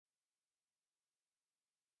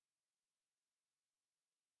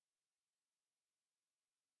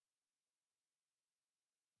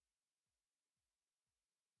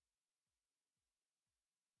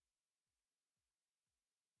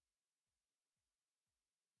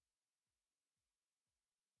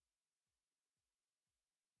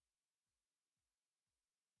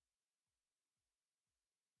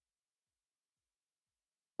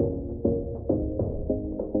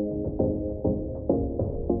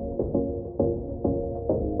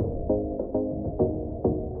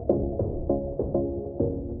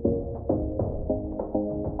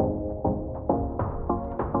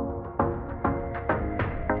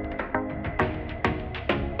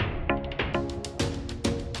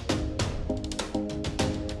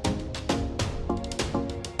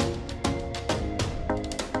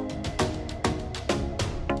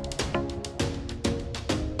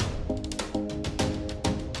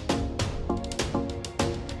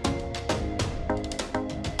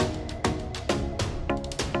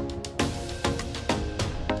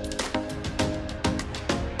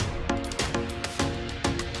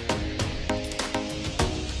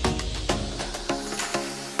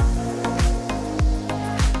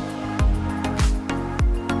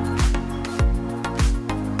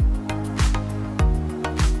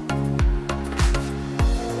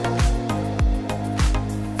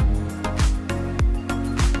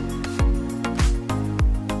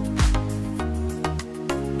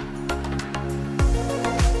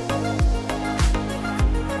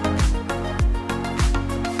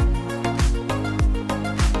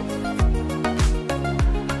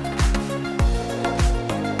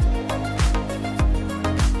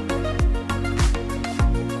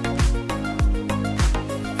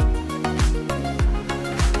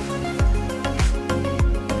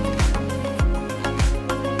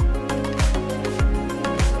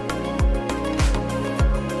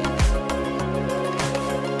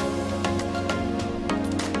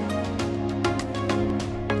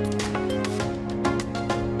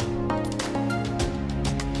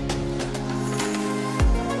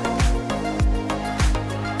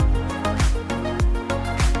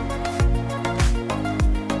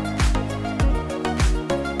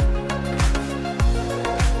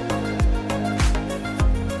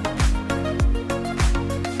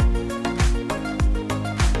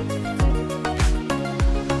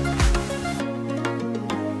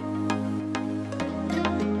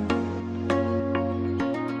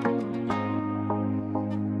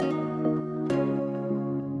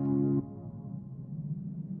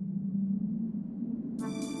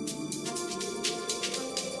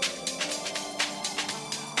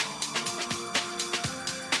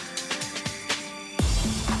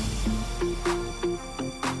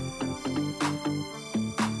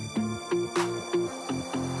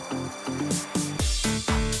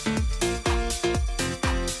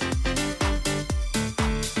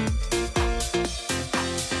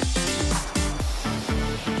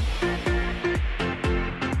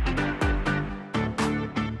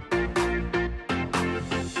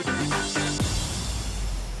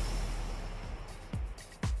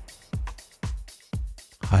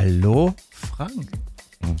Hallo, Frank.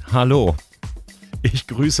 Hallo, ich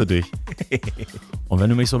grüße dich. Und wenn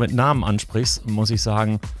du mich so mit Namen ansprichst, muss ich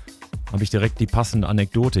sagen, habe ich direkt die passende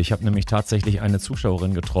Anekdote. Ich habe nämlich tatsächlich eine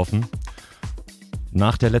Zuschauerin getroffen,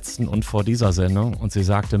 nach der letzten und vor dieser Sendung, und sie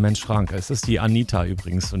sagte, Mensch Frank, es ist die Anita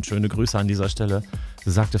übrigens, und schöne Grüße an dieser Stelle.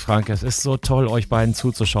 Sie sagte, Frank, es ist so toll, euch beiden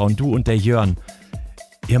zuzuschauen, du und der Jörn.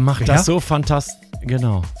 Ihr macht das so fantastisch.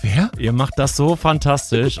 Genau. Wer? Ihr macht das so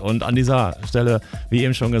fantastisch, und an dieser Stelle, wie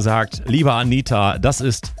eben schon gesagt, liebe Anita, das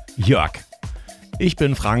ist Jörg. Ich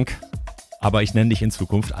bin Frank, aber ich nenne dich in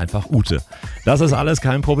Zukunft einfach Ute. Das ist alles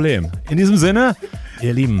kein Problem. In diesem Sinne,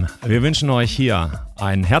 ihr Lieben, wir wünschen euch hier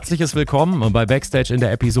ein herzliches Willkommen bei Backstage in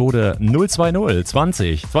der Episode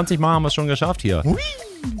 020. 20 Mal haben wir es schon geschafft hier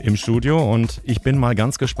im Studio, und ich bin mal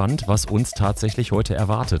ganz gespannt, was uns tatsächlich heute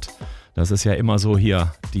erwartet. Das ist ja immer so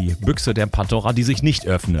hier die Büchse der Pandora, die sich nicht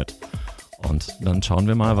öffnet. Und dann schauen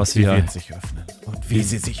wir mal, was wir... Sie wird sich öffnen. Und wie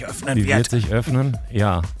sie sich öffnen wird. Wie wird sich öffnen?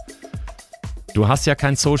 Ja. Du hast ja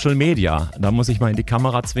kein Social Media. Da muss ich mal in die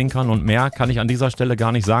Kamera zwinkern, und mehr kann ich an dieser Stelle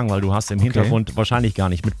gar nicht sagen, weil du hast im Hintergrund wahrscheinlich gar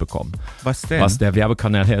nicht mitbekommen. Was denn? Was der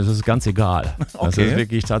Werbekanal her ist, ist ganz egal. Das ist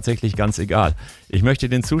wirklich tatsächlich ganz egal. Ich möchte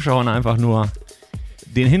den Zuschauern einfach nur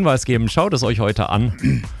den Hinweis geben, schaut es euch heute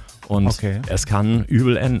an. Und es kann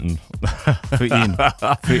übel enden. Für ihn.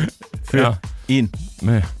 Für ihn.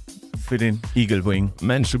 Nee. Für den Eaglewing.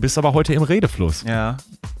 Mensch, du bist aber heute im Redefluss. Ja.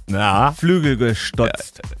 Ja. Flügel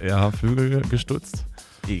gestutzt. Ja, Flügel gestutzt.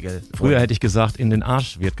 Igel. Früher hätte ich gesagt, in den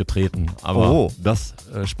Arsch wird getreten. Aber das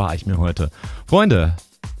spare ich mir heute. Freunde,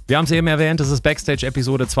 wir haben es eben erwähnt, es ist Backstage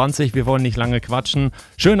Episode 20. Wir wollen nicht lange quatschen.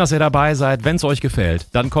 Schön, dass ihr dabei seid. Wenn es euch gefällt,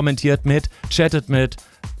 dann kommentiert mit, chattet mit.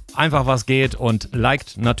 Einfach was geht, und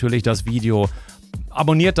liked natürlich das Video,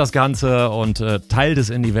 abonniert das Ganze und teilt es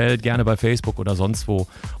in die Welt, gerne bei Facebook oder sonst wo.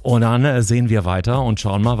 Und dann sehen wir weiter und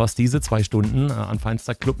schauen mal, was diese 2 Stunden an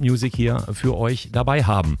feinster Club-Music hier für euch dabei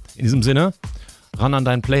haben. In diesem Sinne, ran an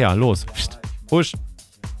deinen Player, los. Push.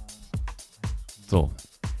 So,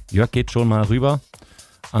 Jörg geht schon mal rüber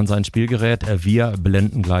an sein Spielgerät. Wir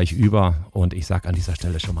blenden gleich über, und ich sage an dieser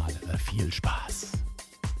Stelle schon mal viel Spaß.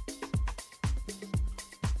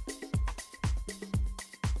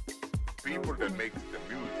 That makes the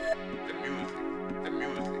music, the music, the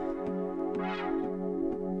music.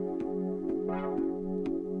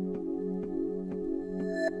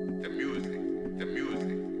 The music, the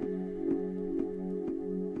music.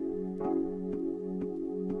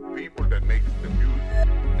 People that makes the music,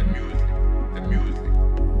 the music, the music.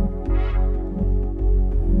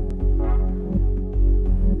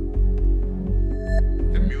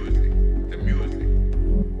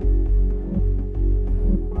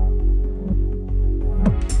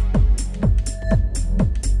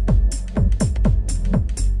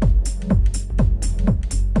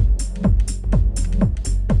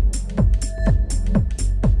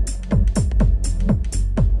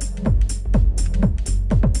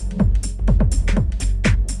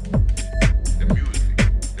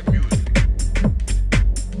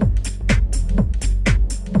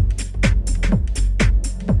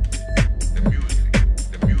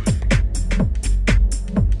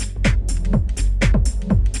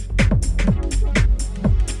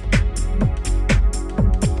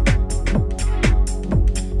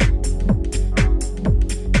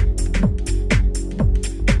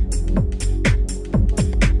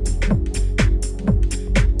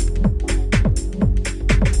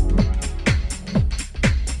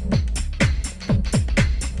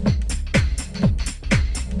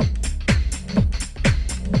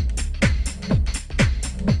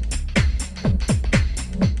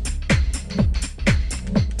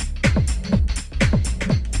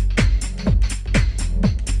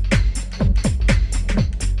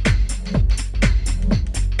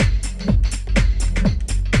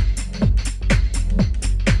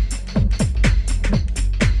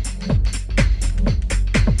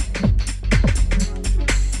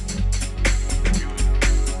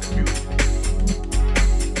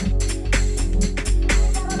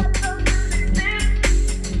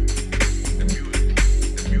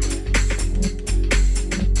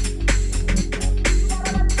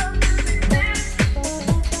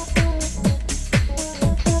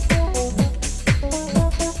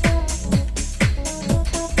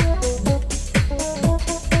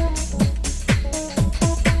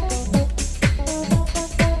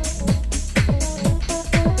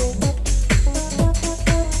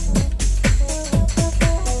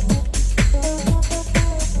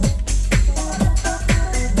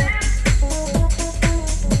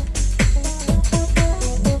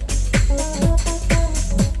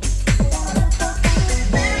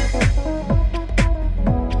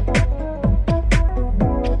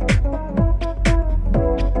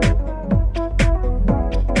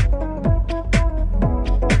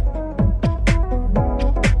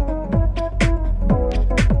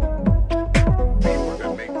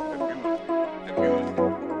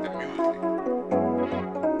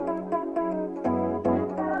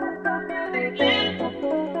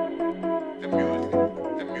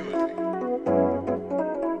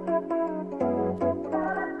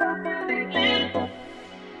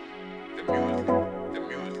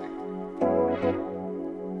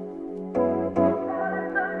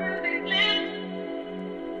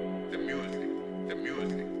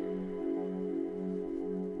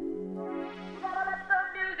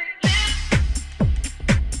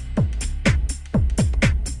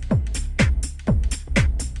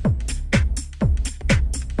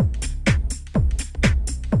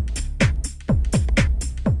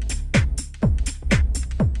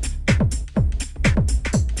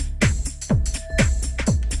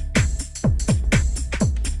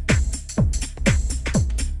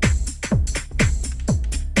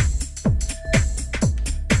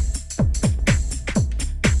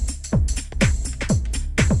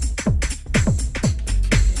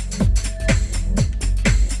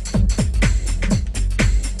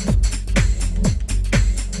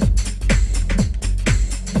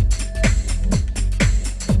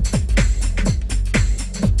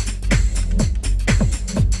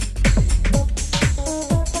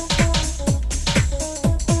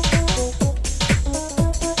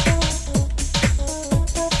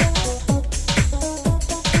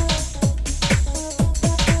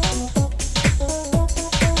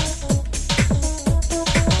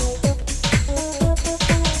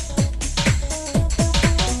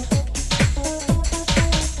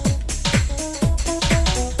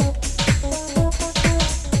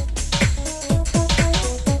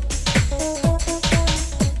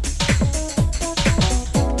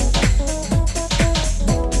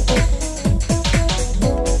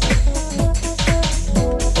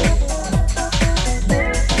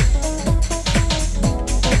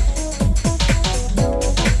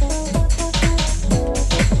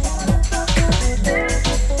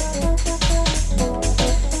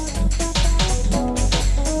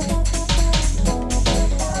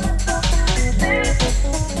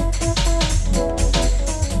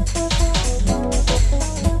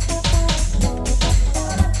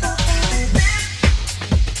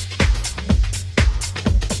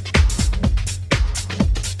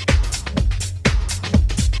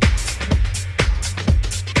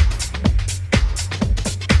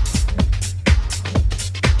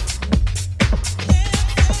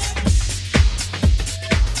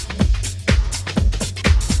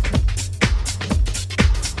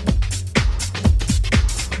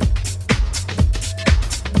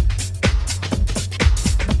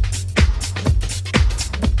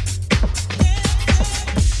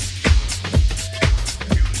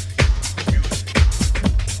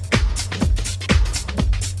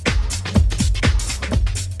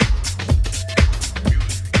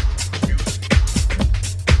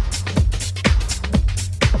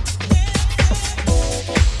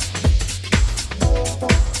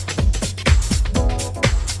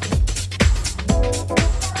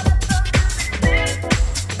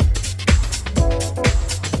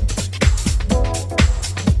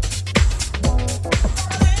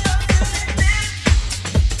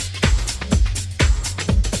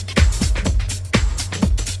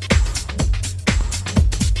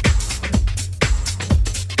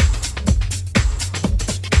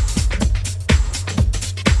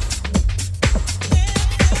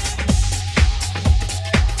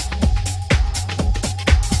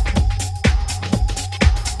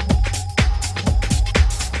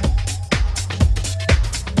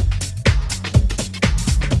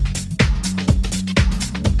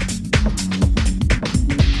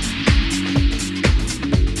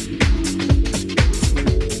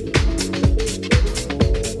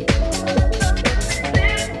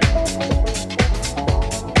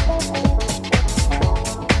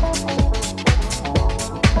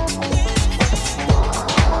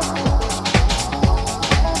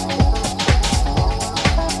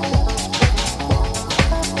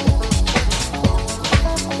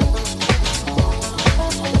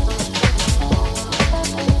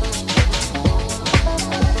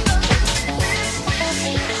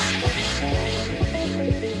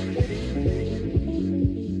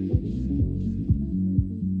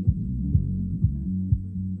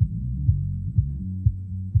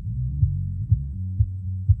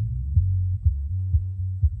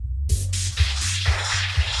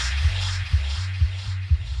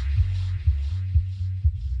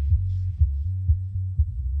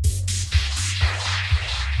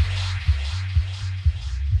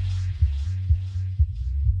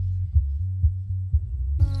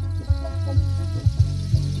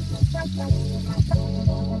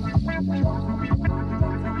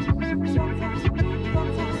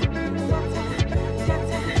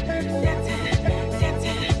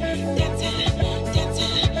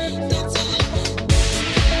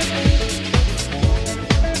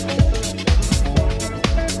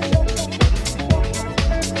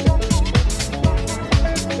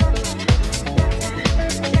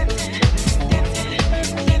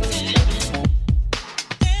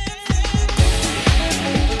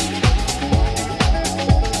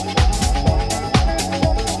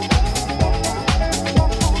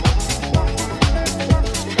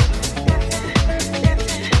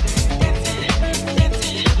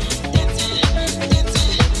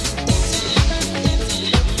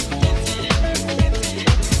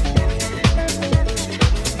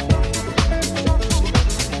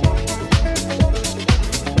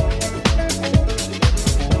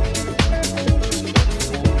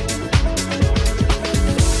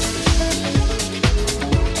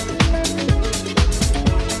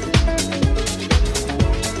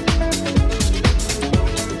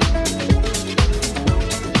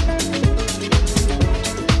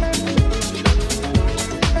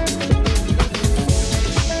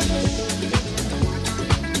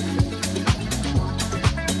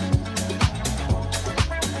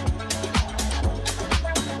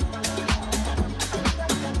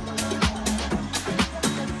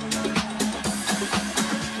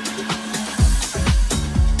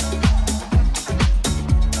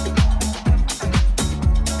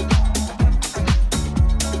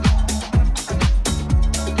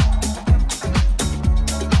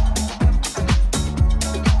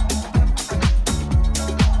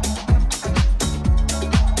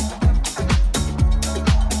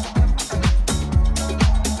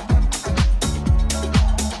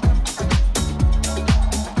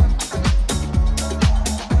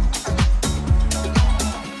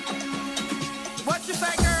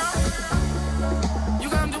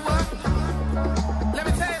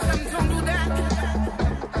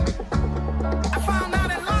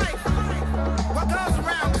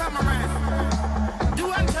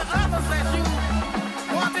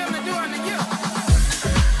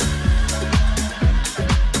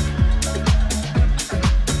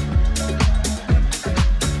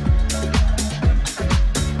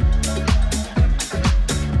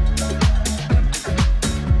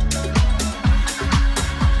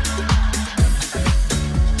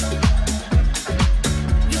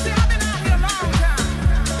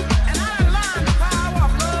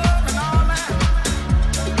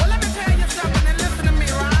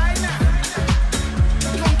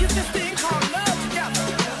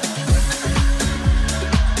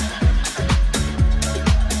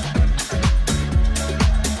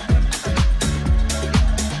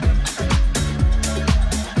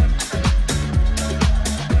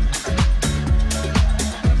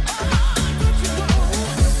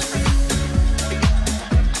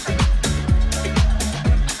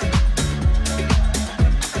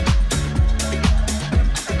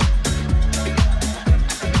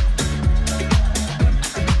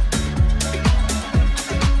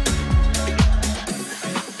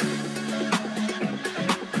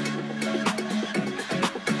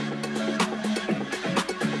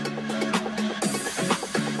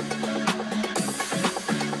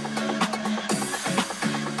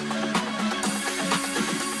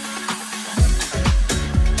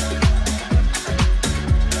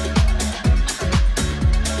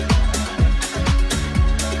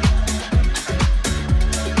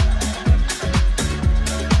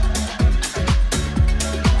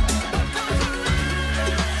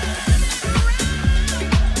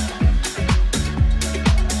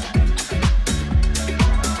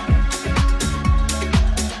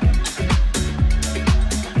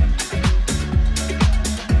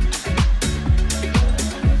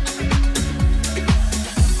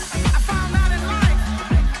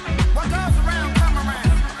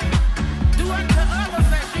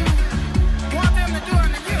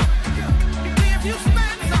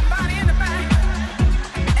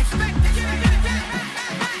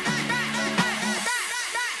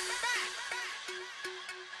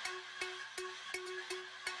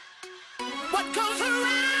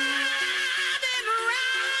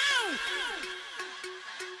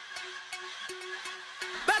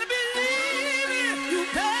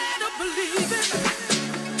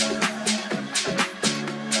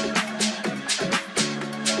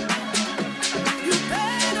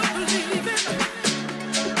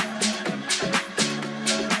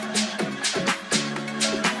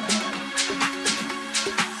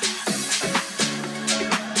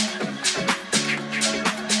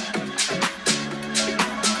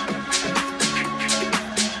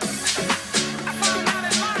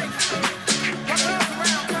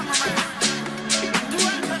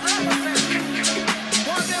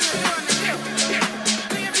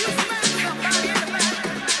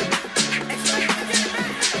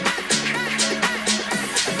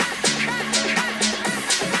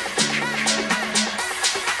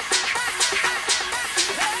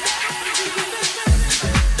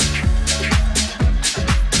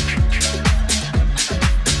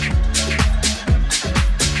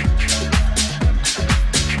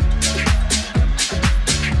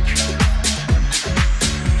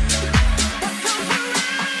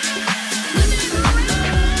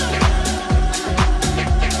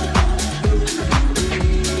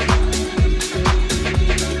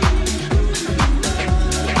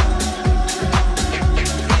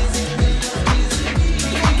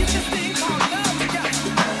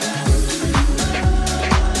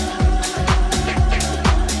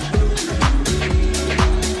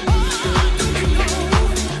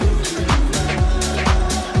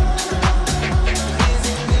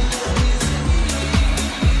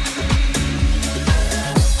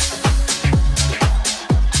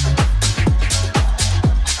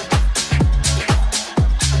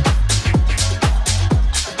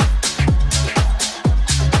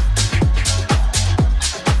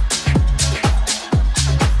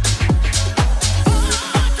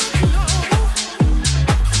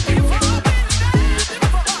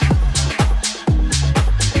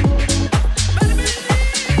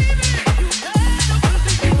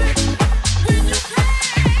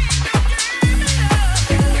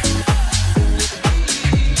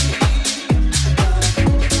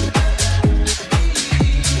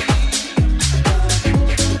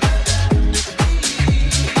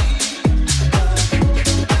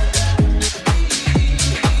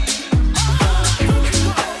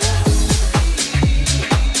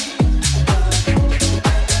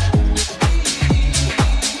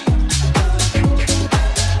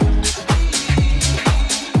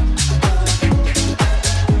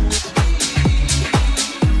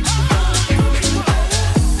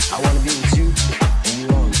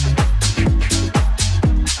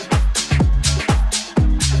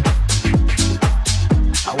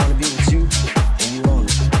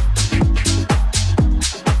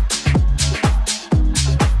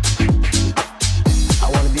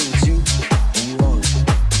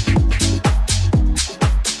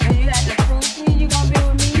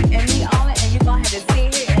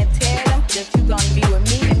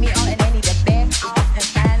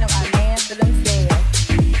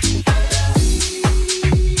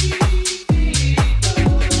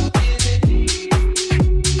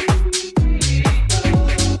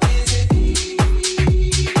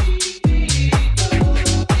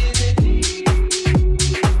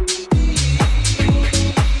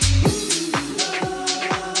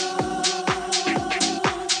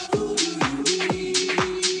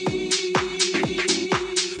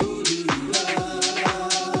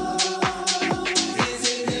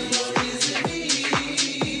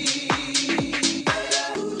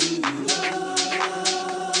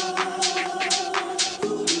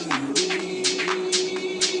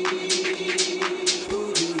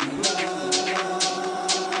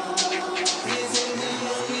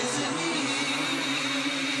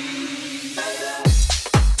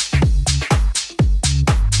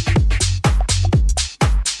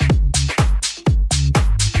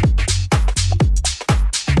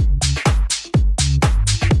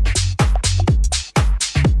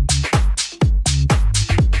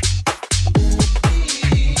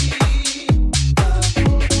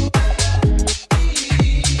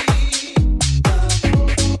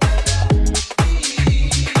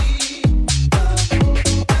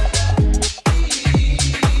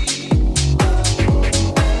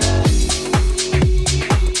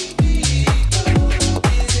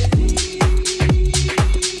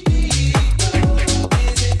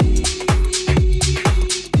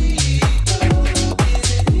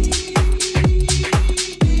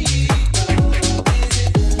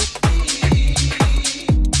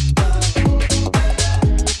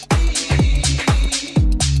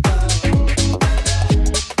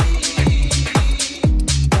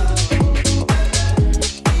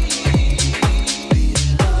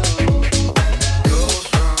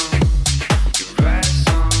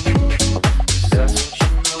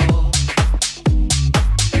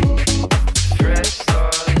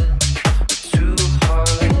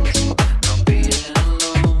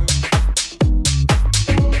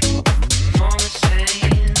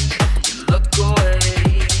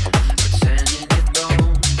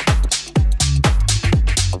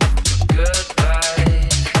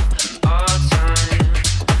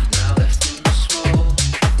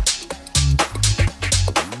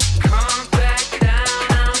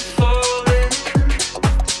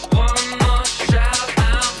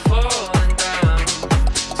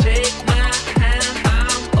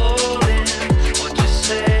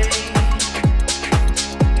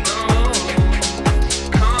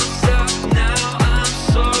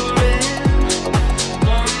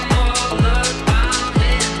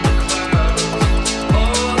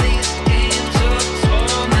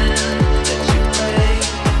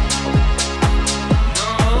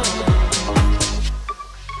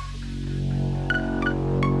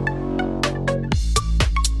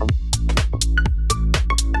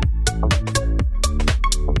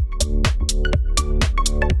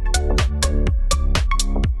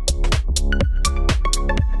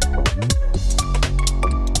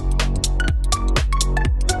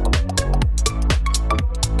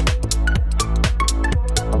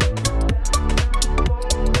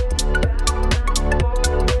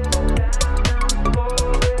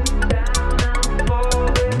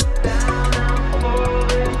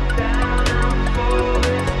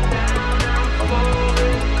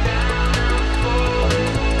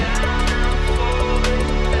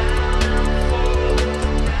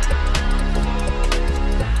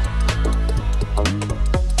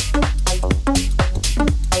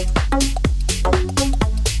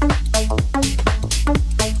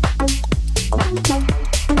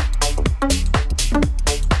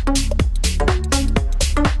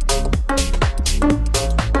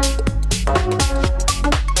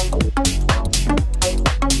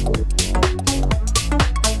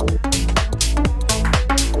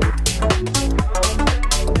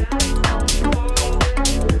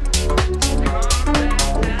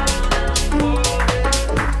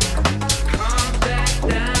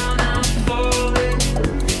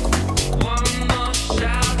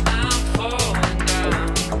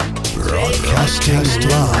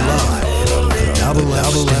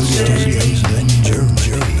 Studios in Germany.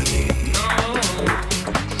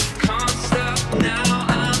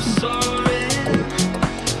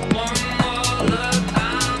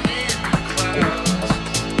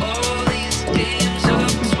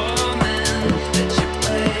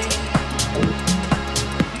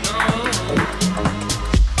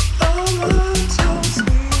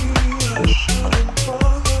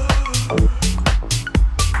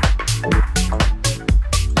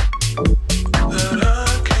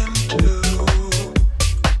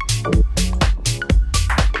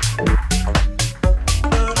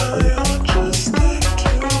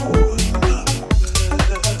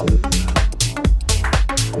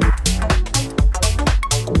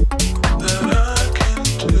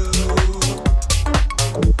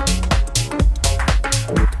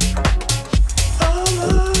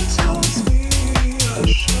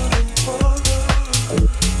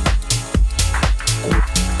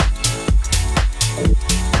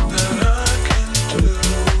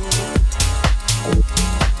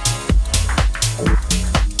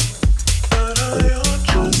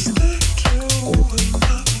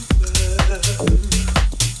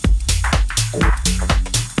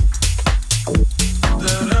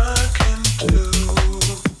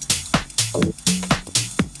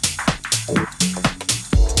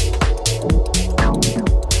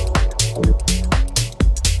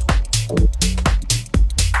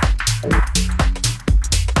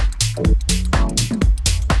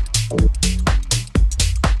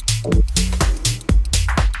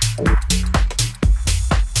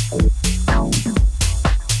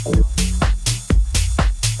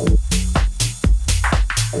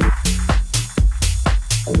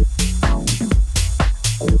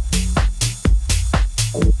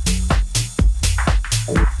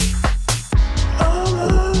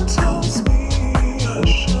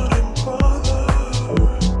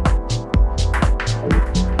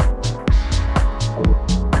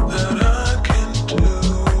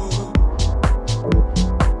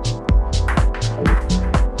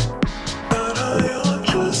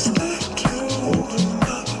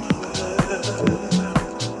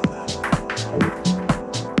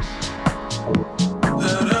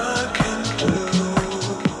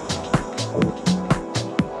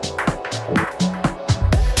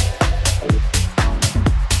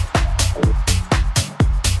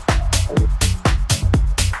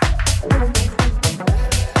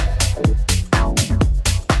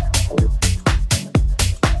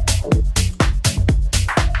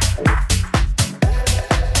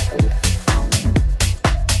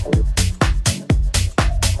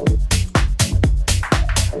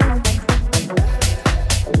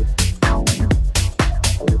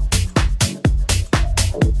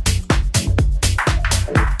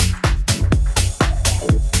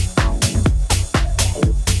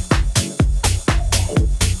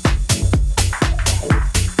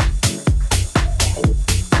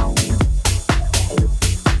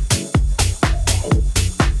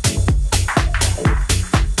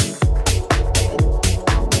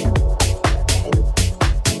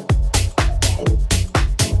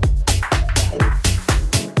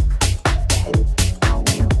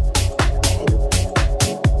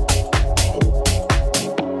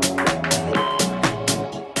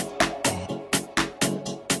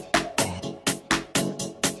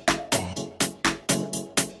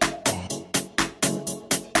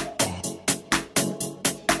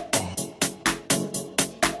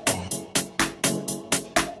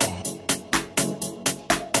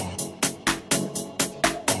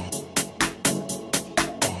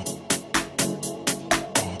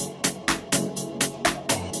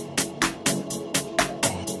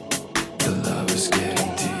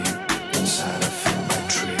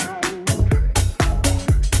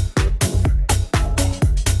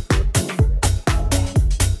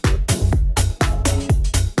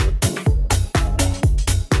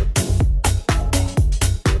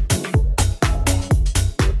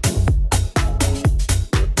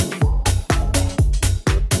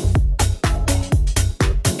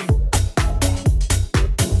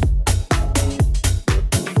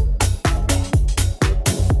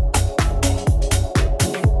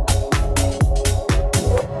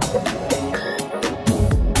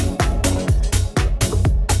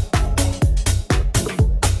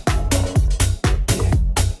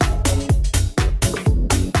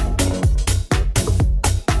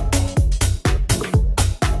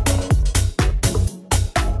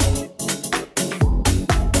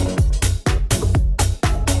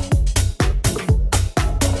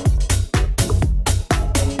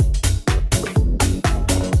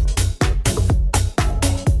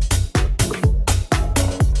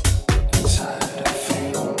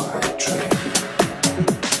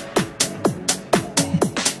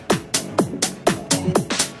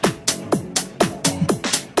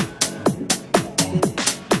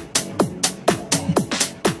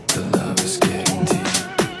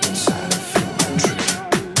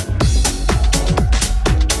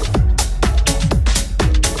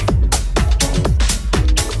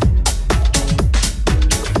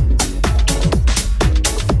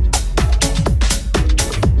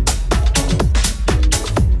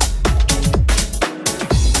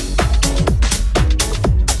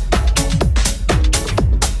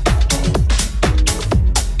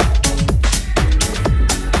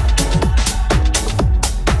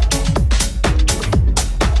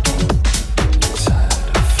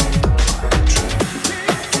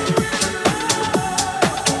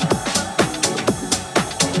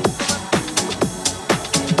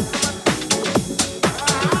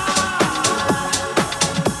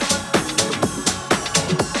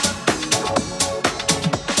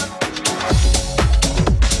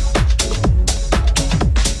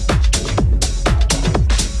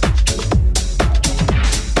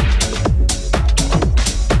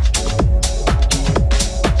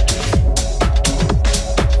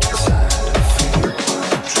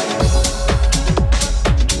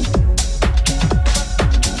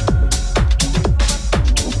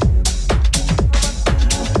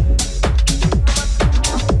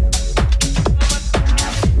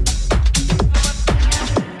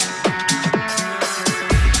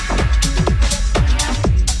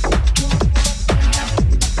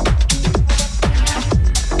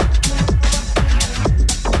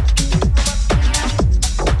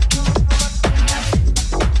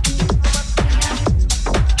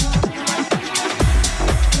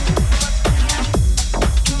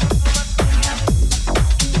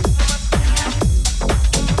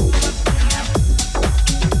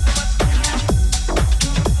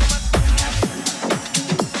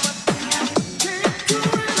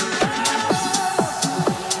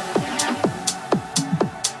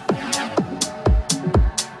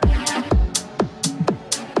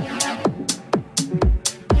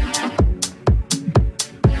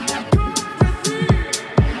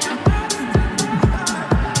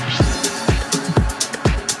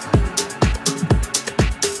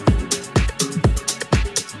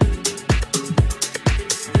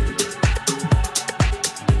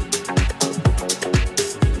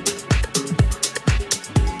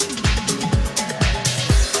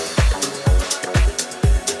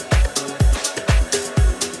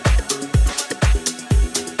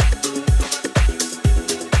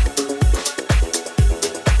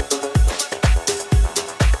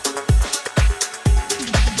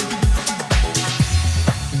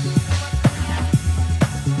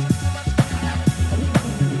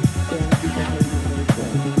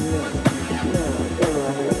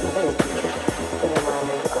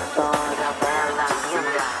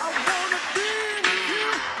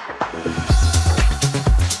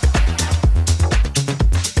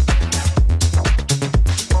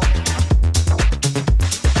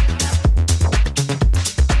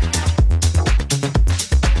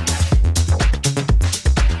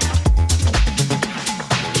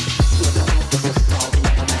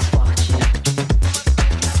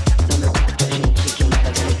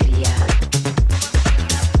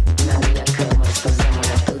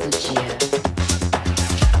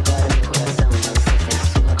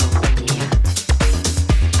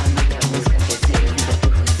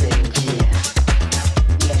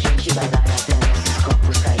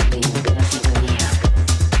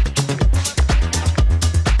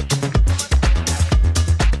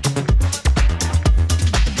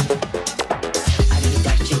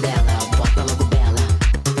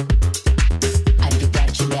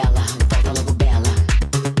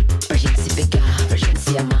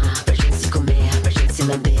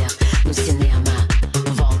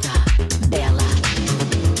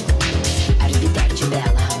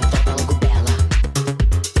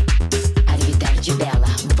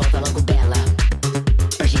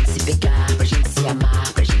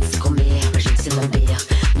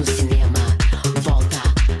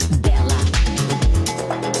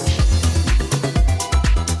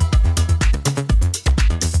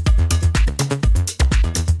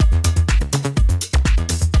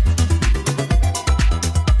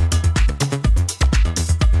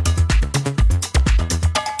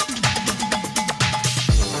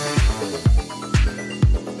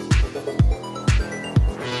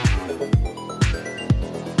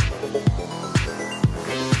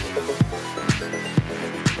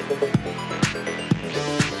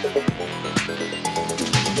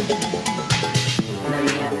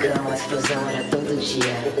 hora todo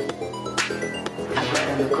dia.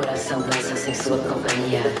 Agora meu coração dança sem sua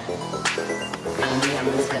companhia. A minha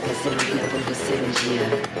música quer ser ouvida por você um dia.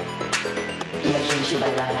 E a gente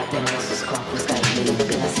bailar até nossos corpos caírem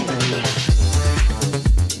pela sintonia.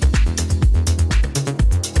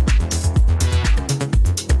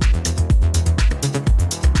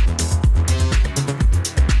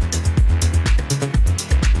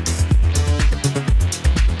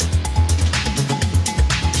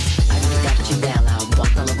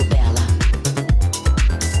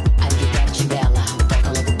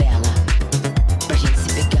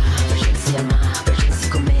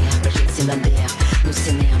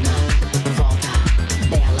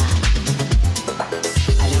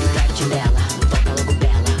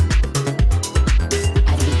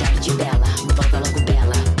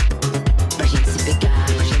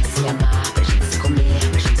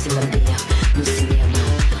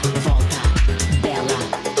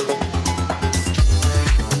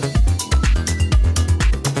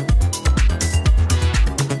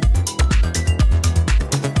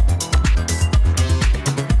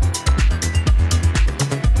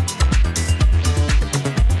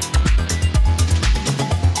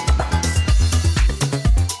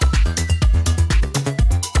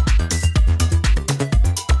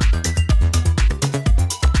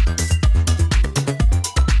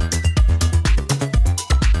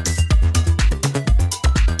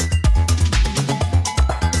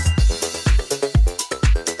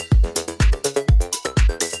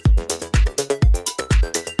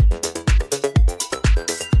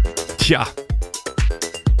 Tja,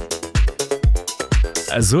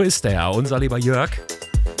 so ist er, unser lieber Jörg.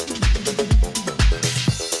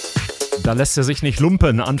 Da lässt er sich nicht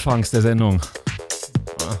lumpen anfangs der Sendung.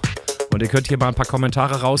 Und ihr könnt hier mal ein paar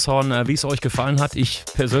Kommentare raushauen, wie es euch gefallen hat. Ich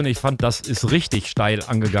persönlich fand, das ist richtig steil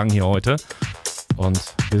angegangen hier heute. Und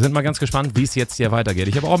wir sind mal ganz gespannt, wie es jetzt hier weitergeht.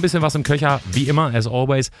 Ich habe auch ein bisschen was im Köcher, wie immer, as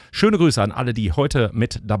always. Schöne Grüße an alle, die heute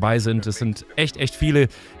mit dabei sind. Es sind echt viele,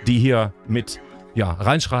 die hier mit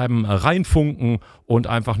reinschreiben, reinfunken und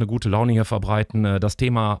einfach eine gute Laune hier verbreiten. Das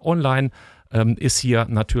Thema Online ist hier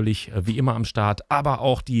natürlich wie immer am Start, aber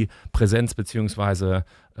auch die Präsenz bzw.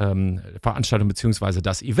 Veranstaltung bzw.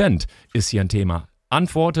 das Event ist hier ein Thema.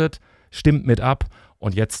 Antwortet, stimmt mit ab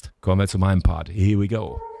und jetzt kommen wir zu meinem Part. Here we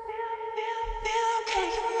go.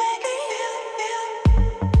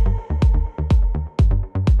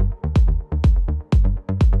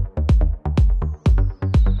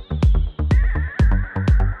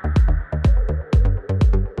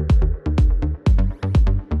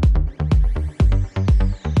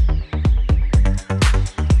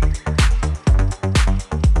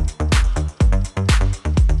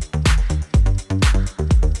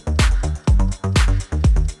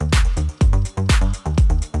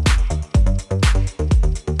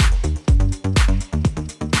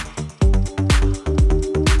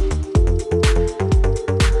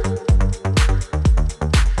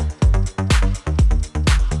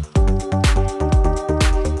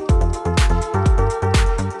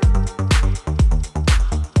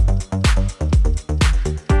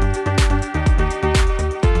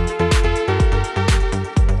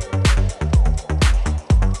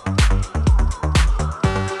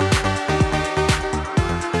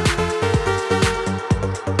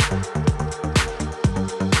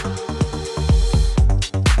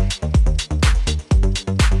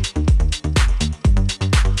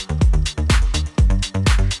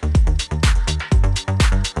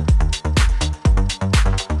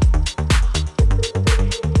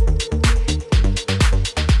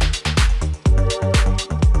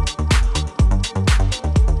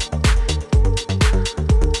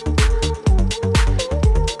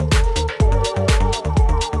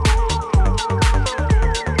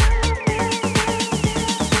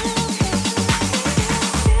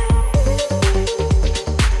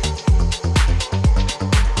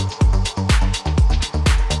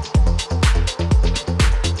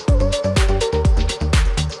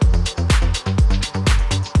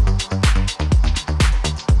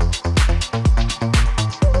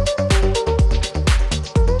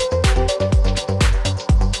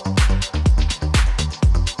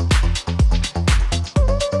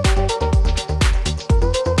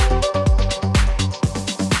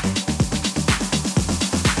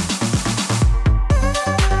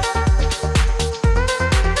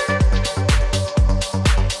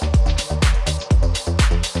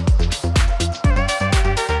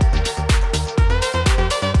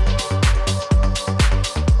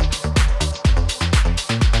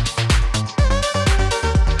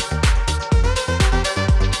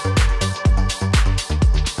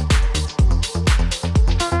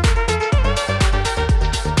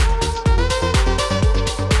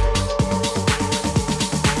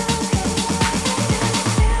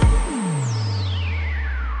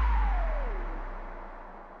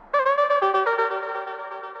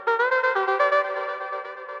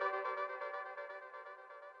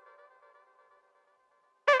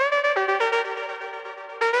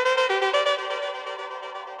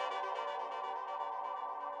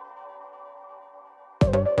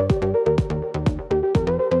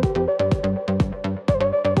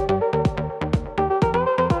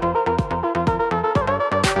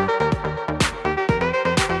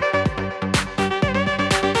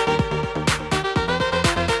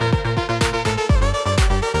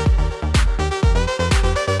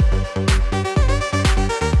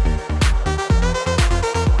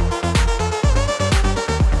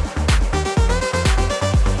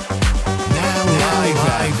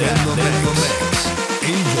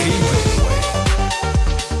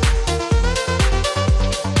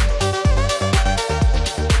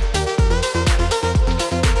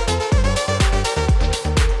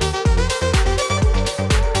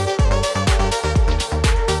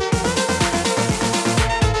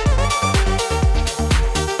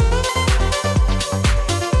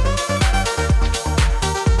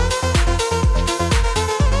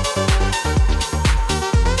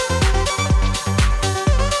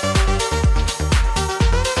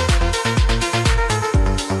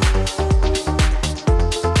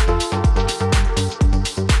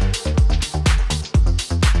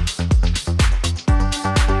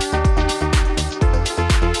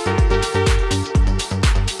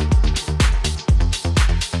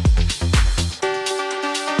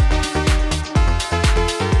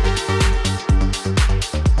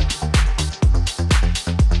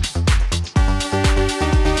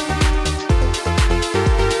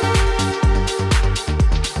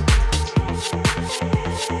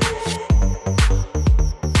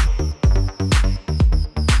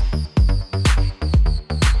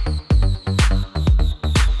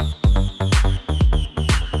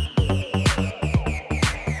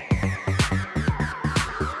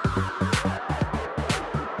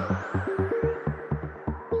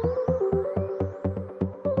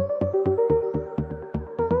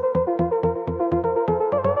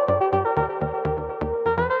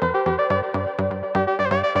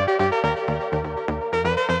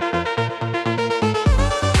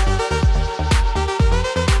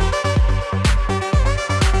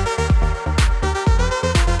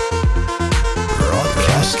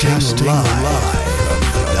 live from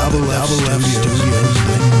the Double F Studios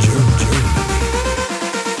in Germany.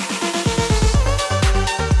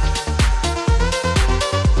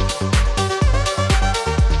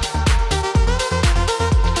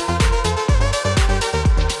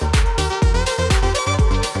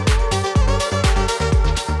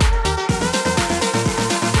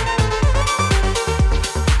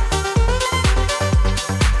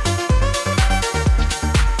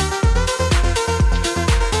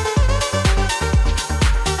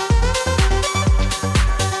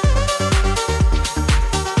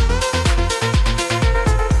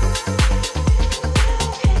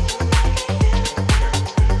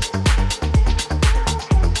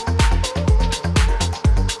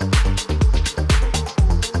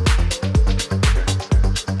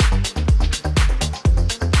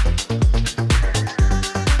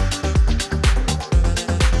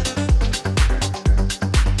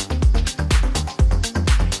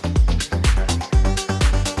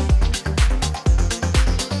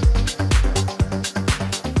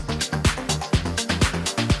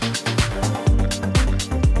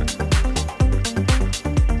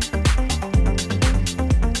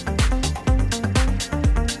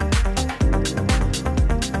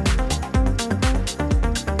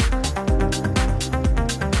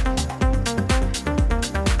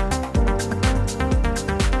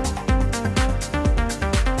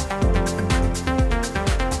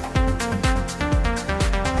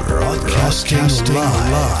 Broadcasting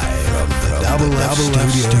live from the Double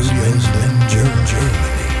F Studios in Germany.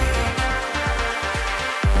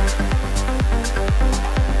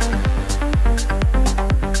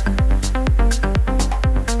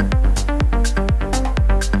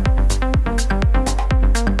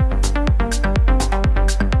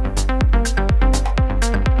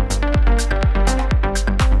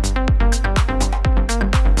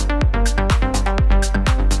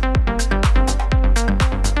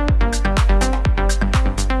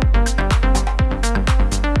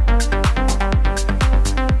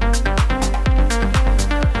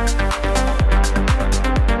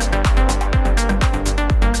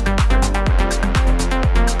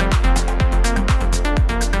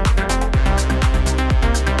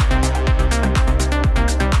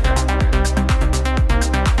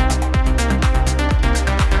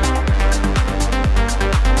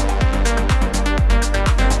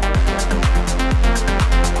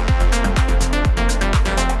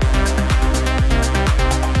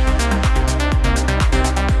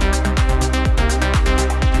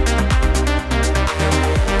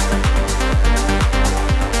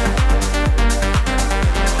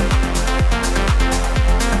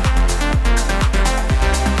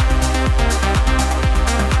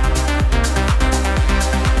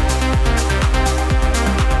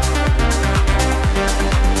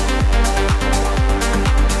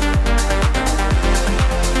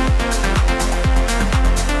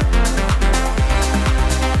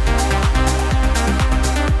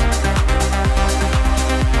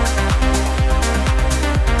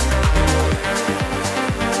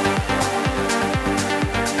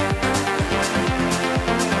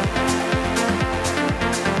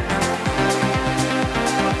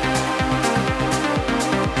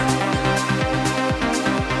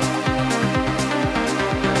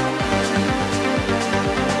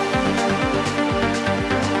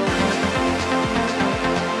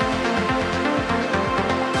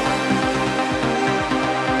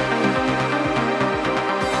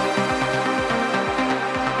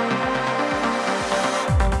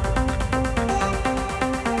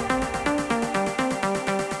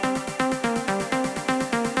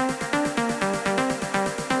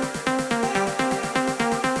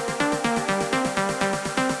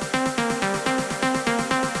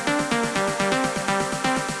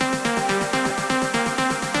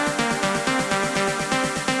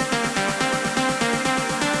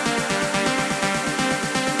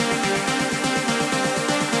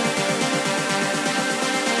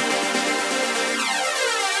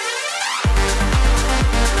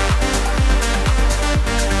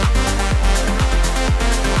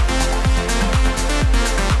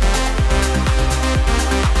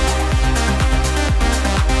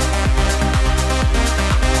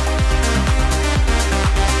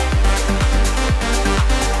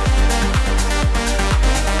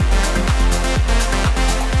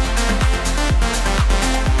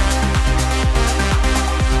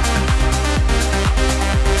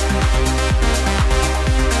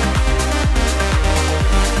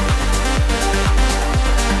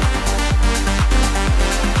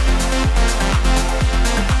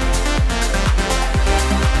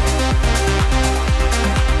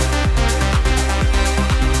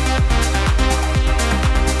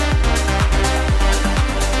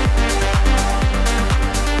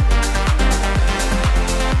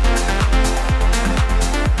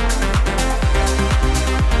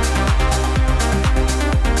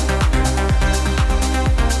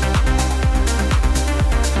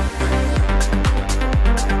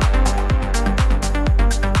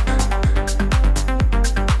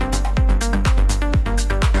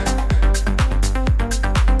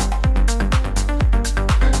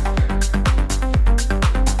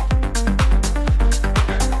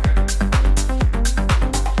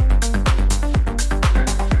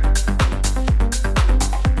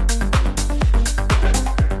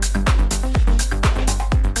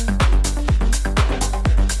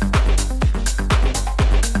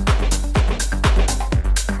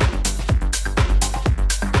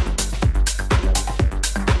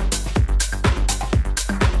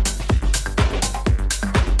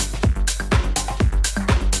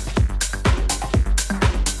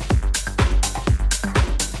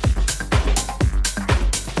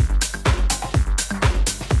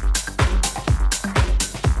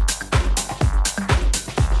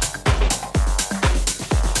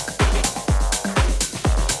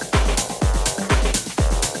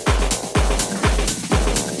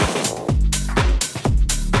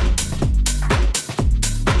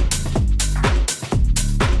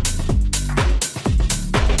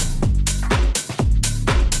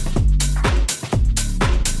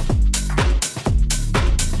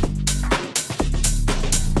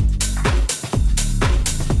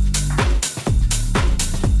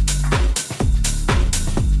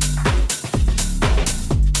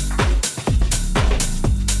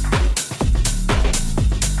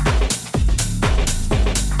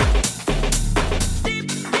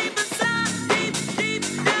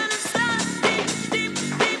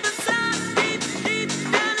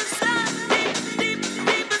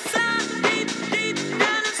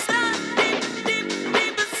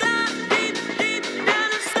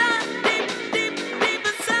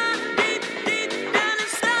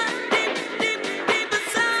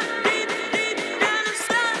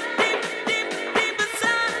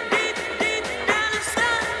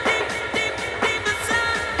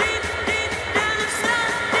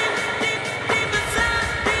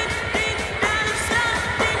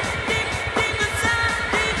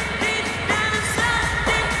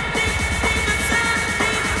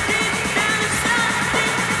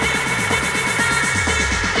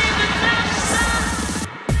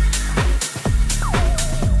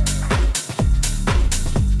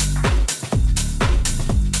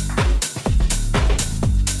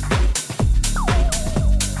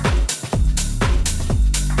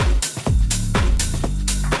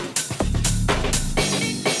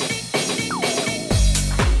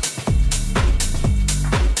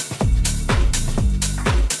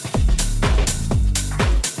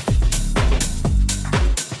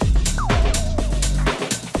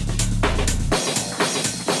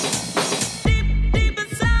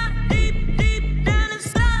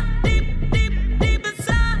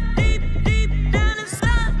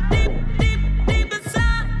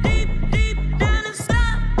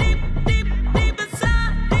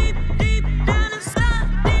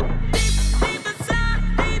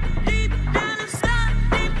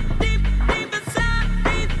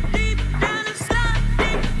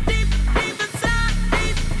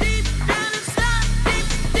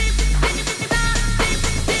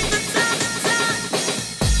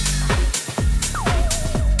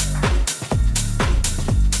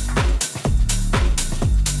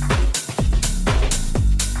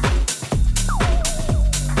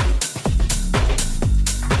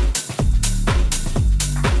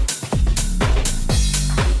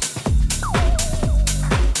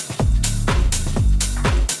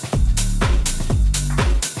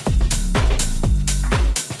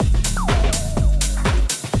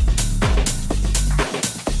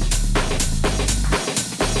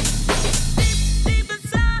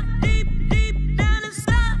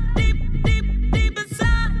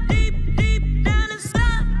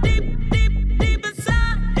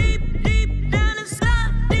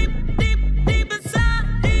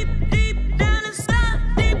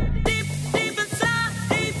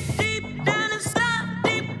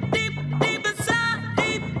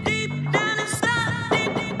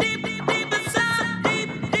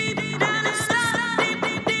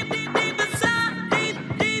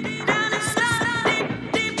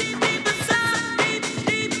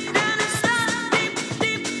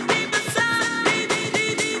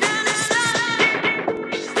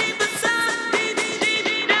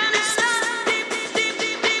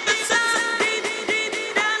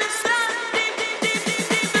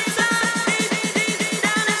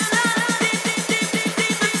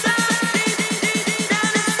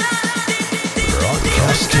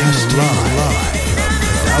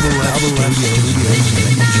 Studios in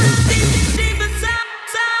Germany.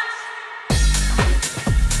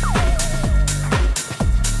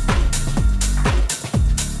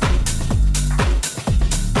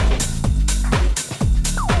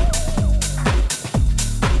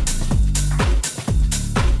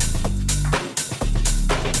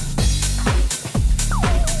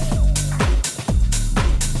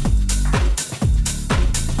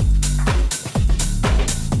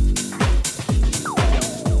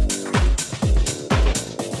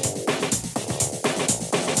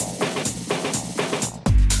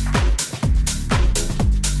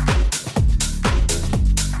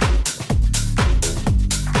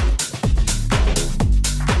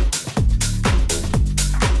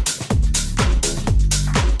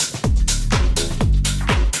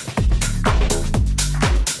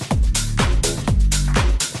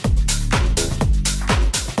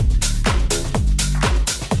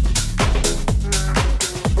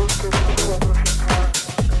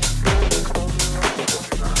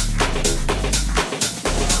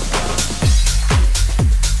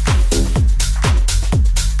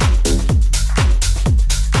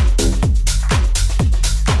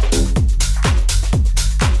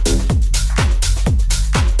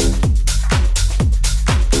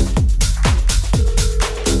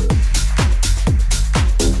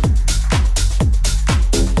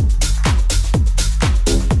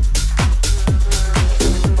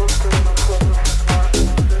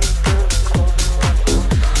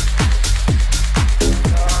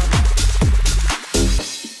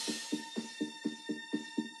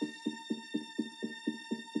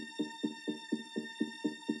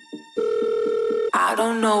 I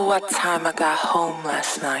don't know what time I got home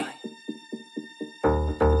last night.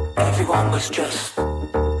 Everyone was just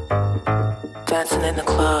dancing in the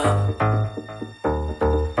club.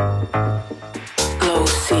 Low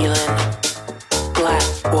ceiling, black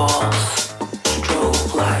walls,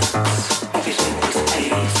 strobe lights. Everything was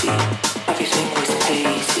hazy. Everything was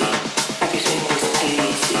hazy. Everything was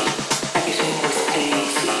hazy. Everything was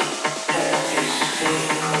hazy. Everything was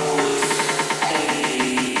hazy.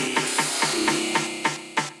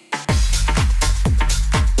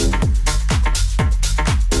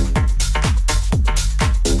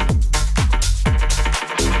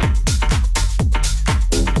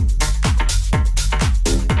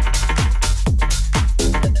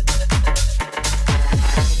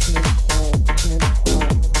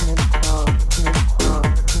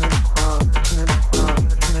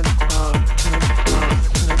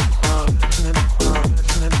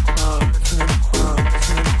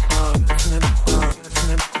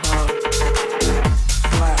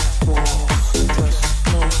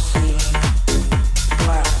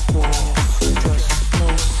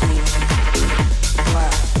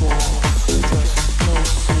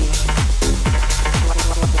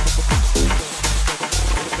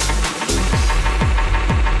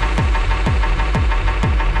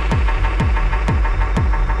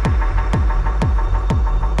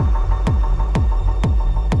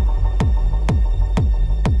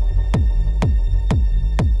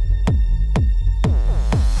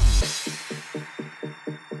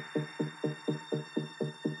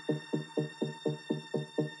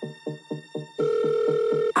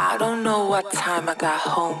 I don't know what time I got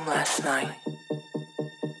home last night.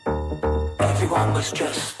 Everyone was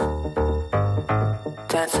just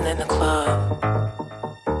dancing in the club.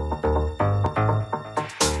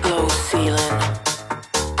 Low ceiling,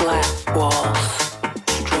 black walls,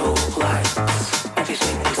 strobe lights.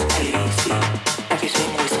 Everything was hazy. Everything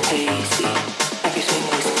was hazy. Everything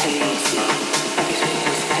was hazy. Everything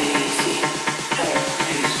was hazy. Everything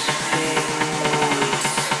was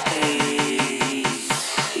hazy.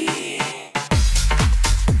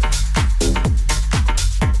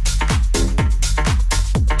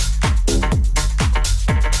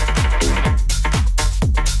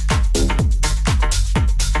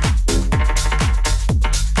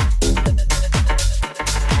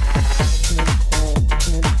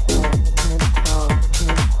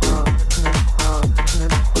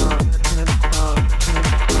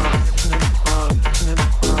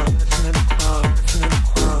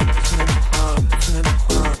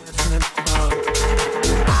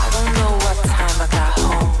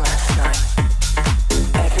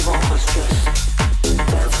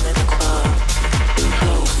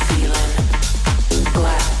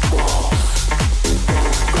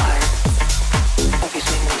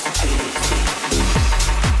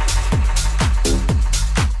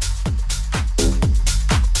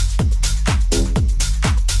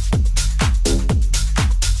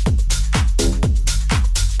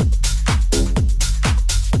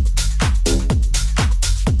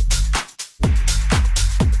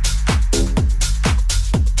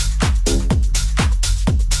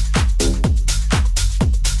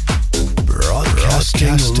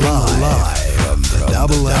 Broadcasting live from the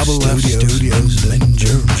Double F Studios in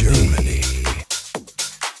Germany.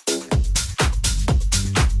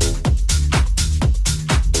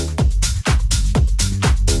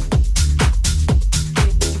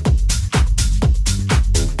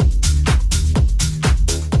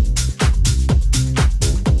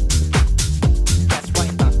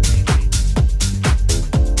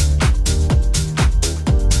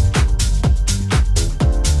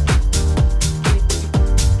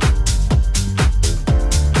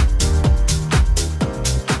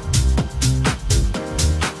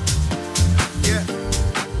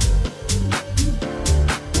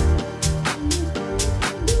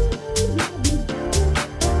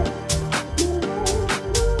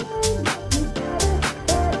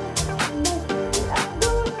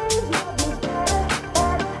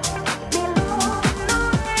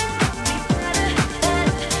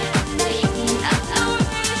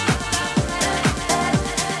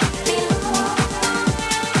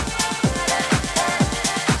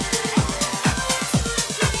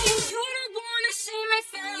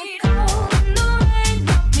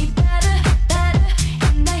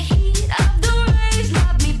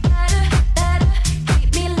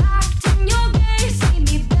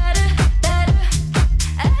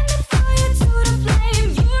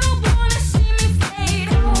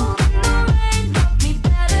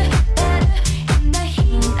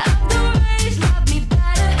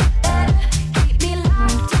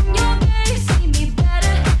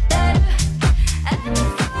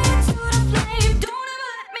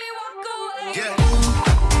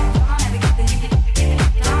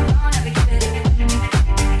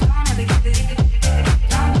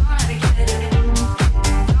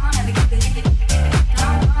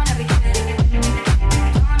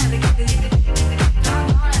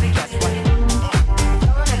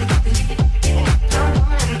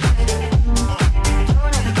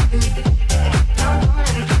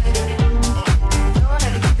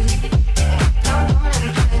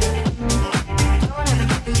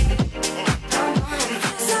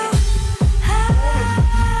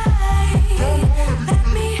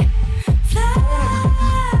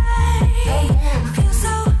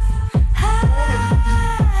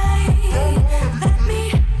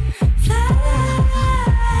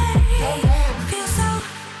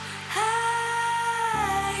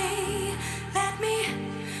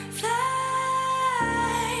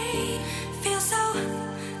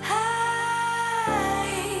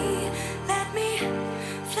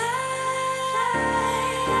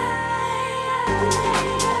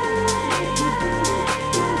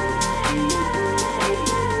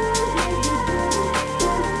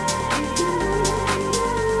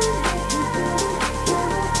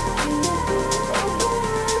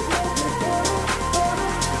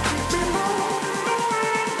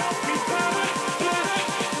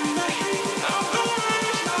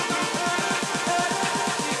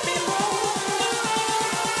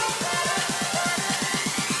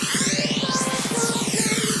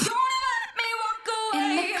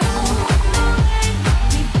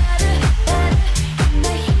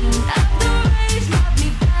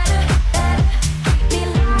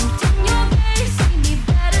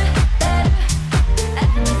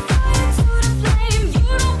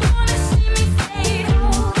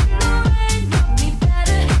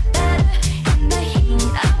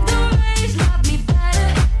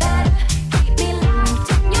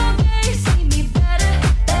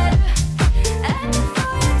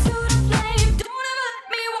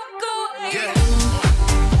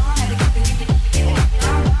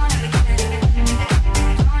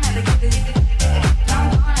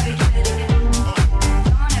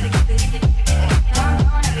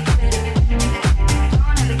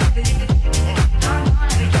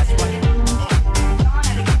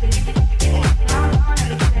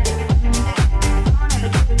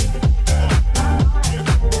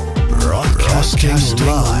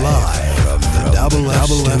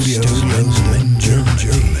 Studios in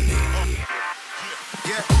Germany.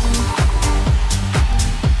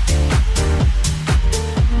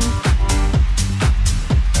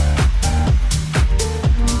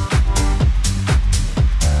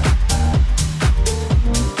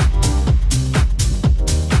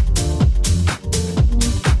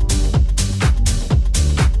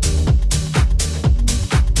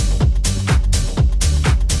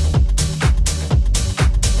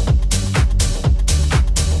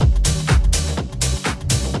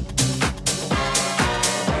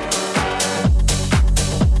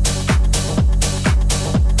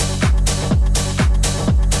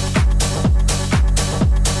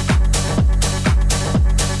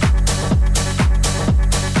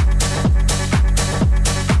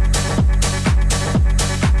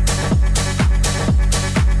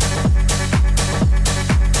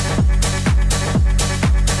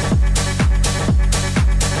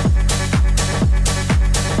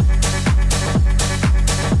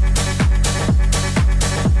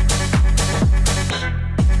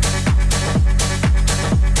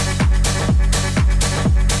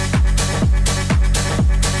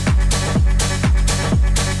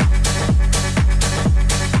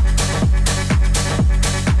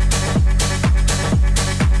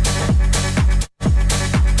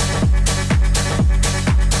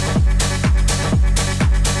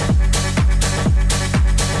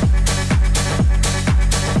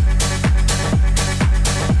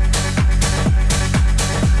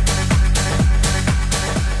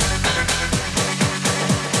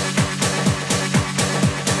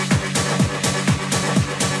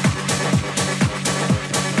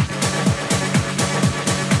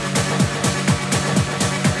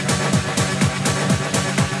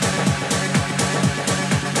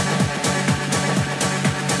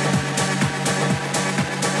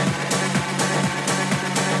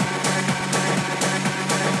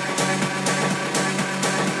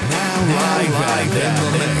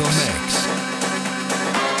 mix.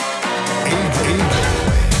 Eaglewing.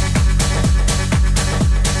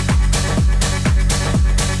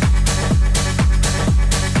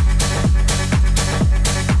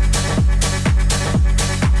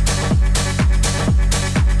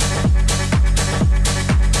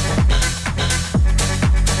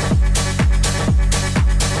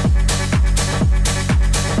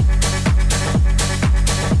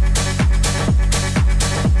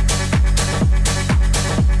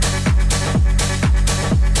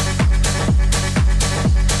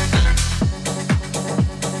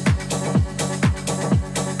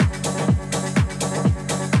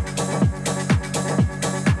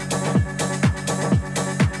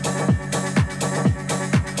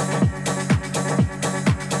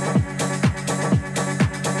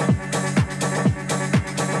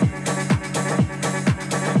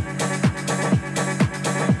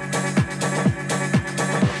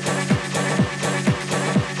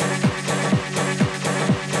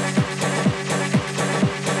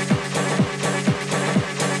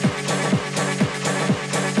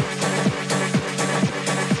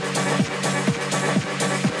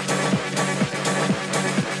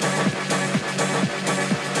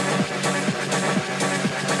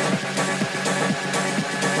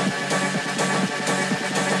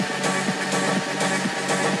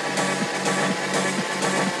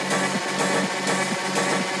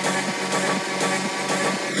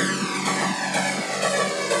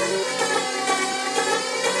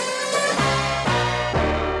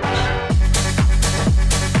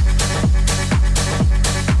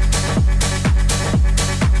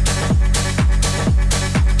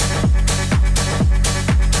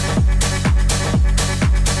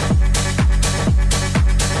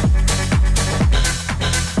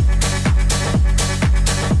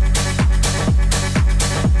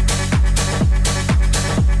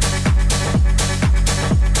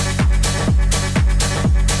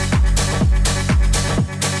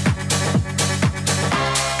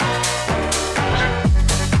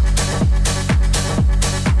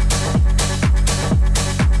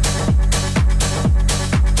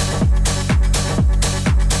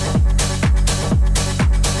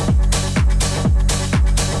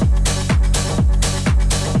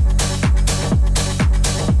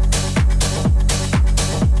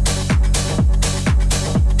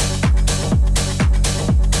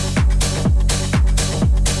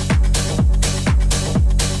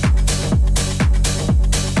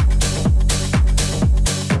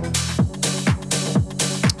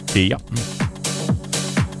 Ja.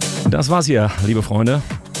 Das war's hier, liebe Freunde,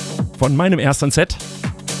 von meinem ersten Set.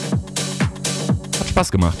 Hat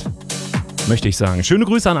Spaß gemacht, möchte ich sagen. Schöne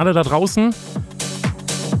Grüße an alle da draußen.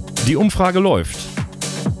 Die Umfrage läuft.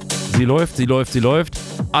 Sie läuft.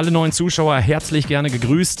 Alle neuen Zuschauer herzlich gerne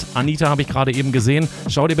gegrüßt. Anita habe ich gerade eben gesehen.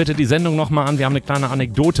 Schau dir bitte die Sendung nochmal an. Wir haben eine kleine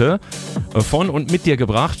Anekdote von und mit dir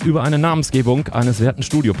gebracht über eine Namensgebung eines werten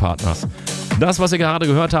Studiopartners. Das, was ihr gerade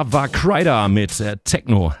gehört habt, war Kryder mit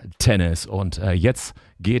Techno Tennis. Und jetzt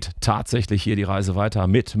geht tatsächlich hier die Reise weiter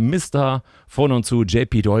mit Mr. von und zu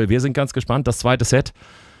JP Doyle. Wir sind ganz gespannt. Das zweite Set.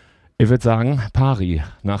 Ich würde sagen, Pari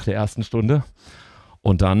nach der ersten Stunde.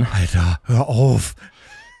 Und dann... Alter, hör auf.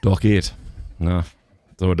 Doch, geht. Na,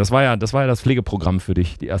 so, das war ja das Pflegeprogramm für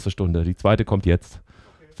dich, die erste Stunde. Die zweite kommt jetzt.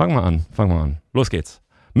 Fangen wir an. Los geht's.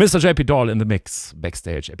 Mr. JP Doyle in the Mix.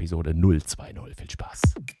 Backstage Episode 020. Viel Spaß.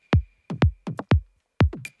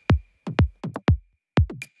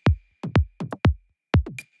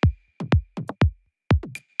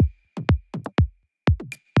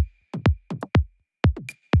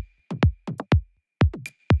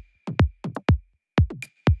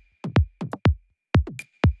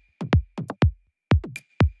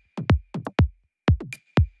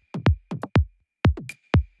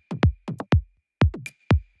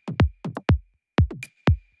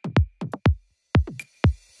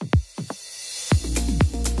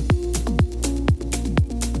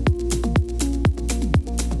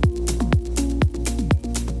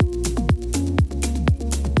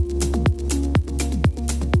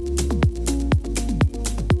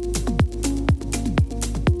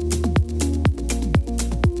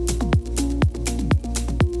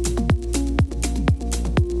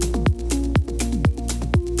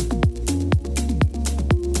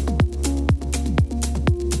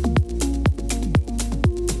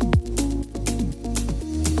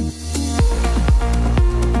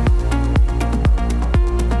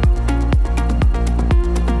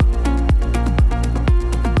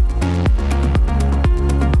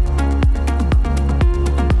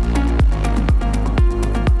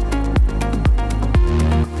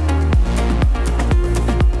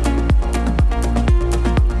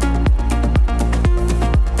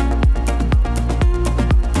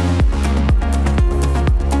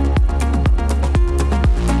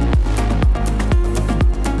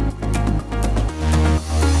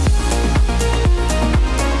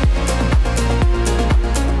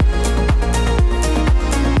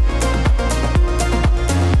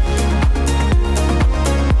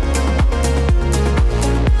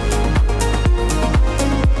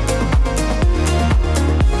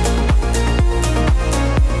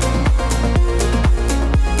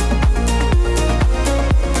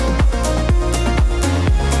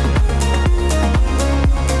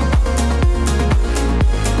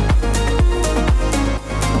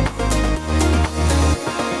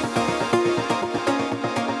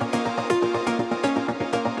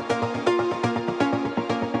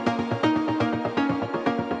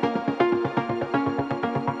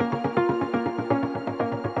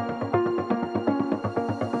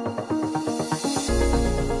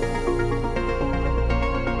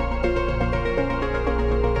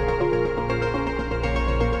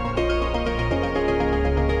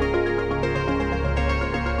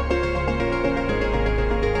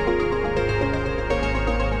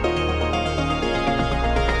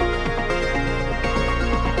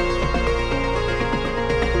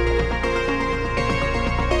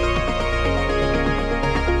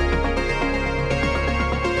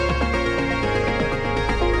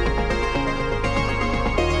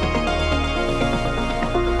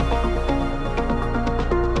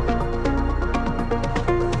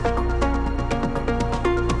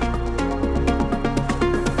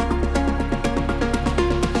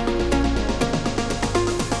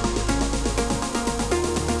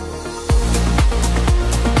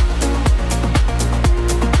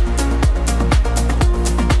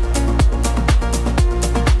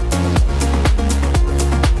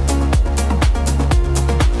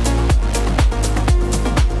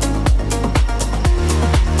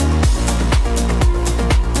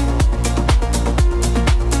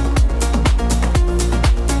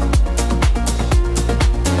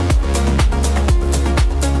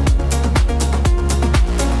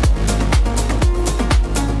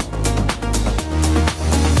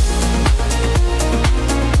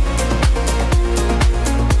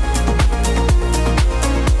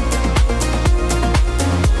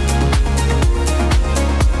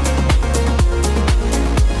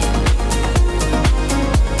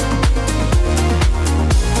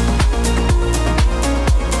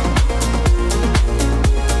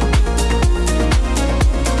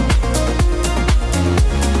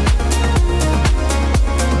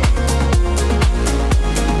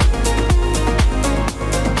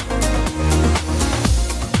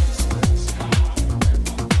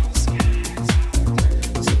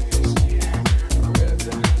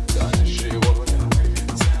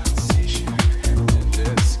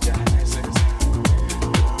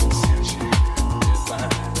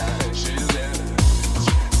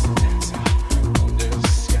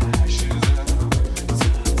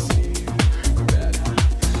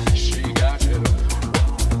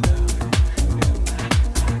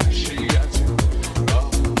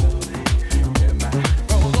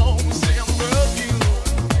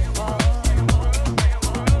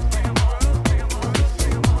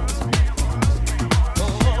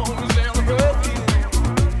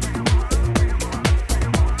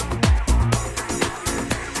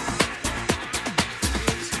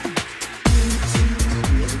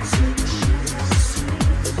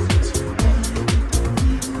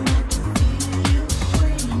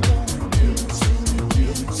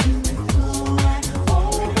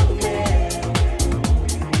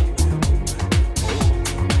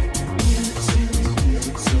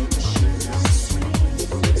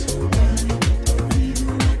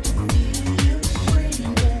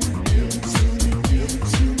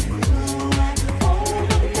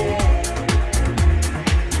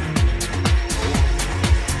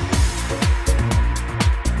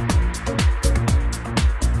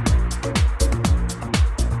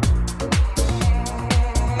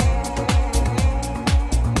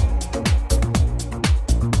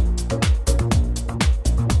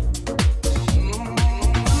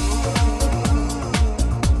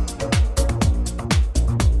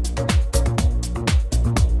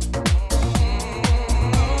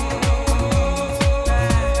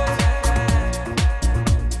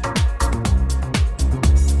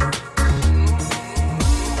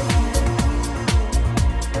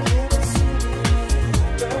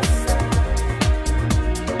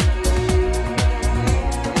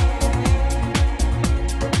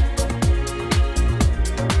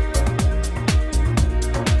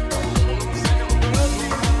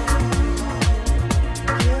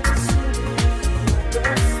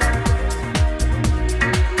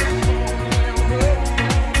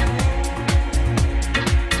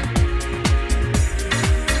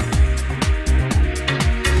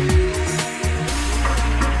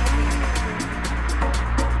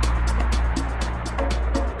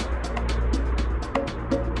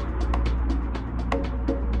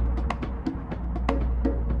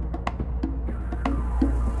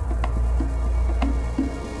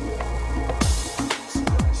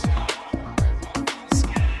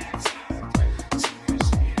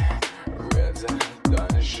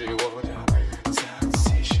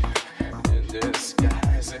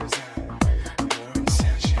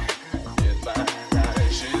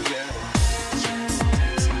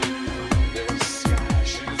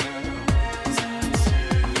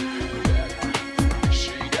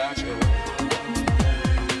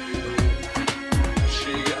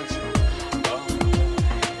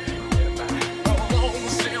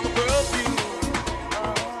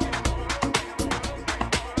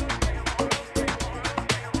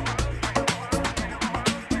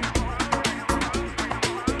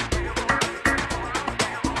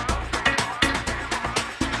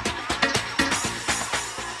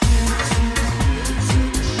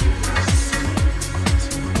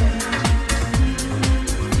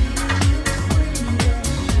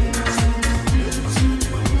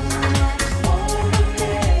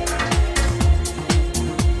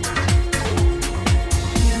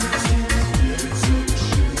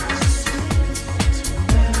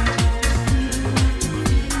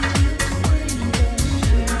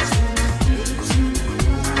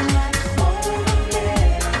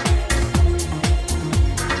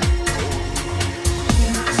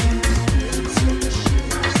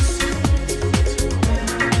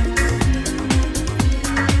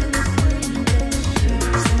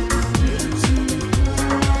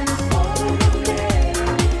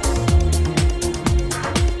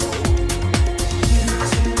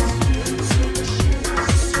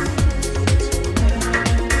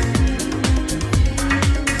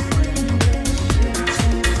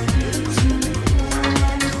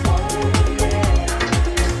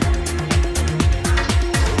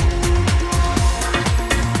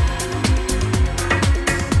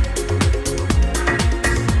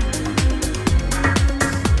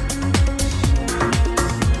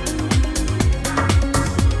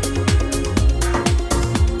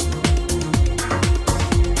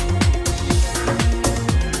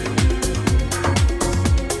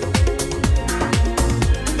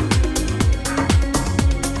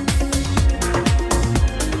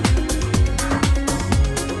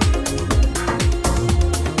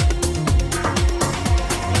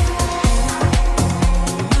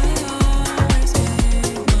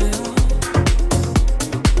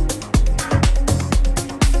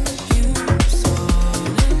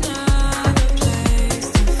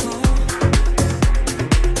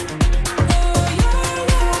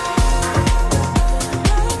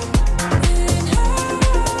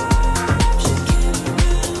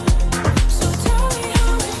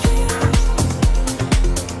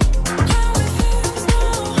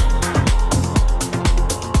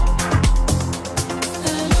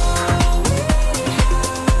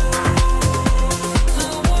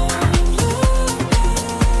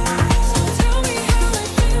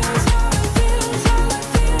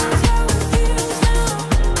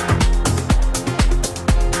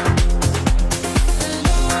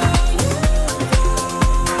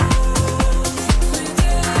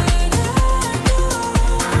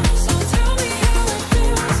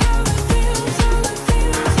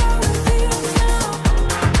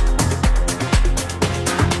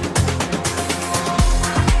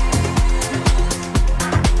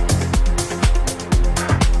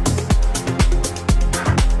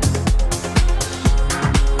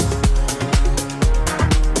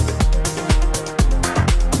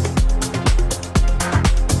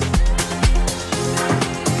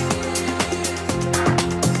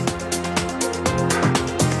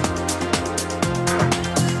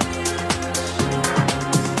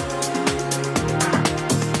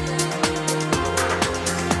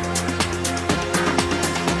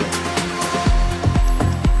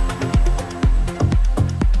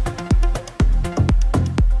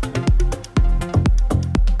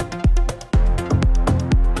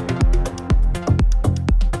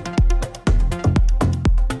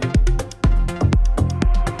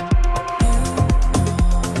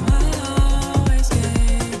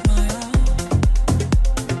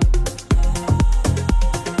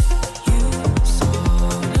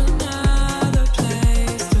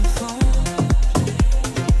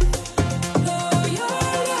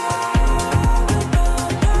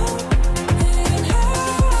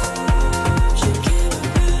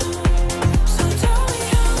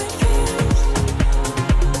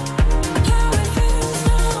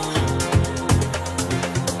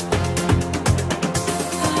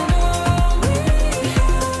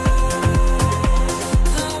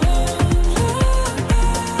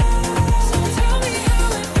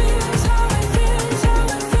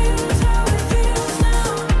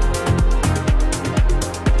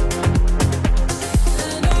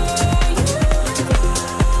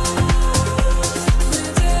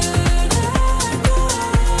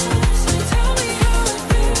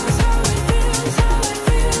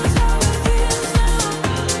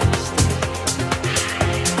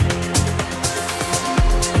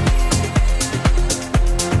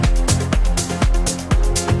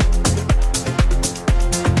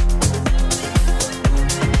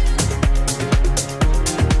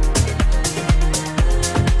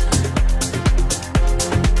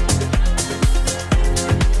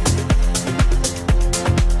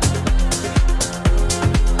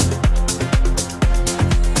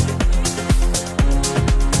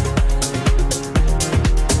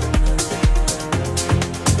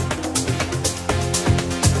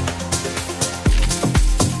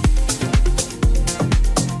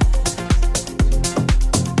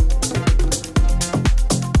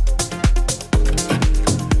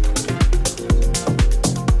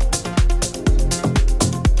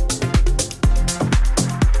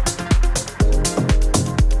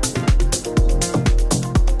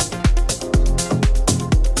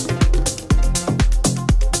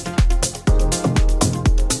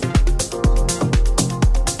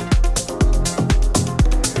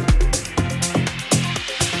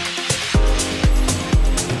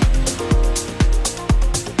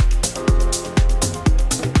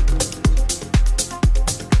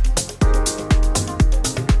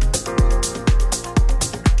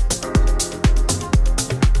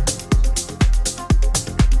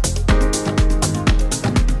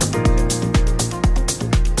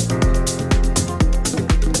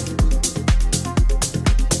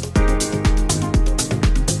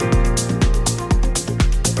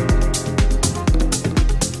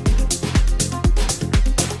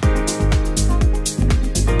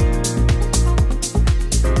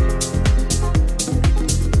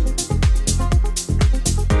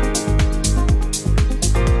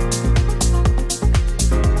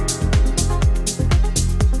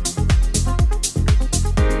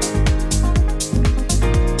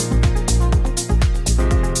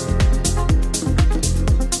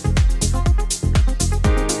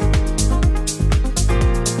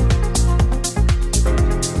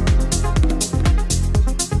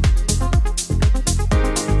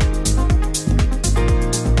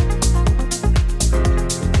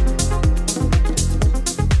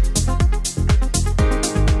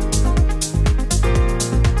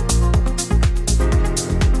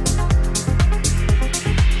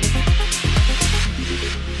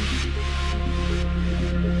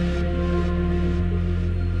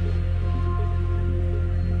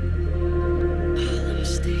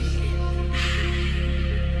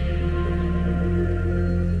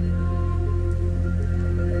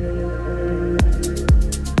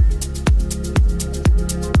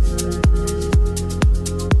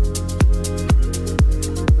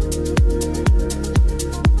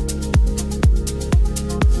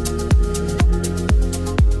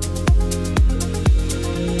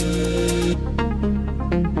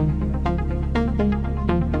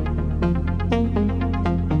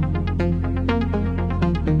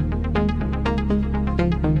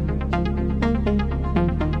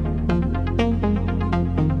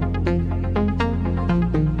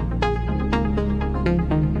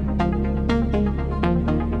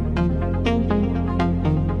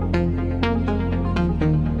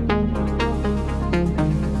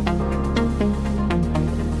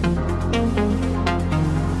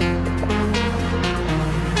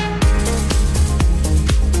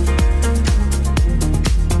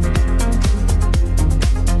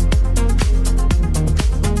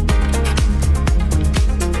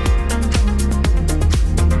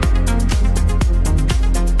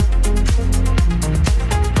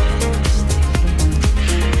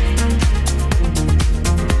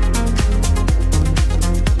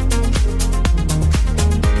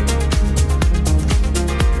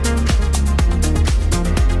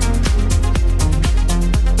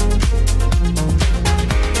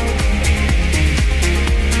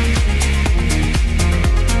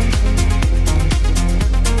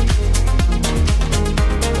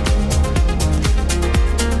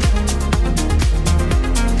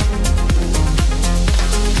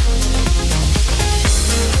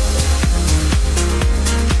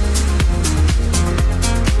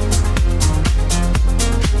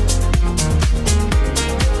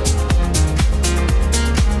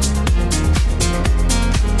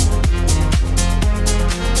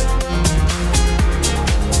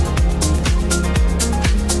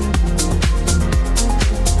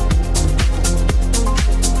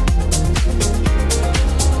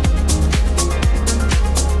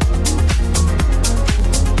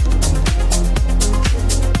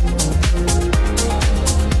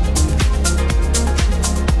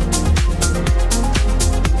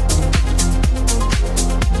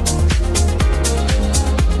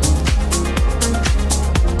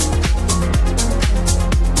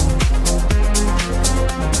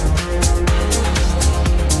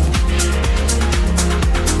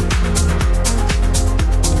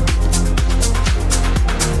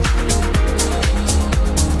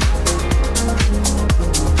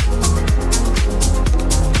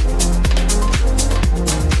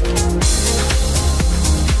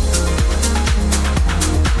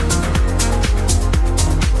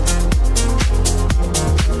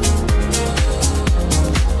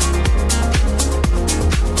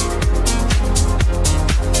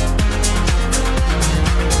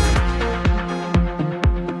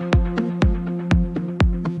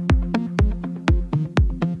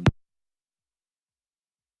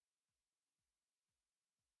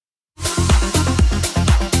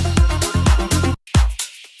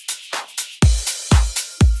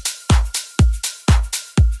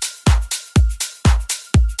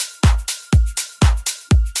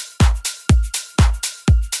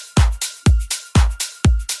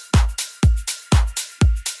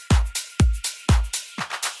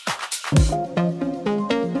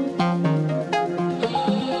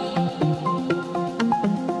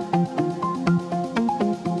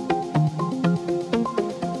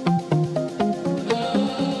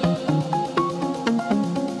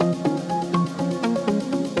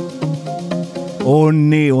 Oh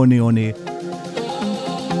nee, oh nee, oh nee.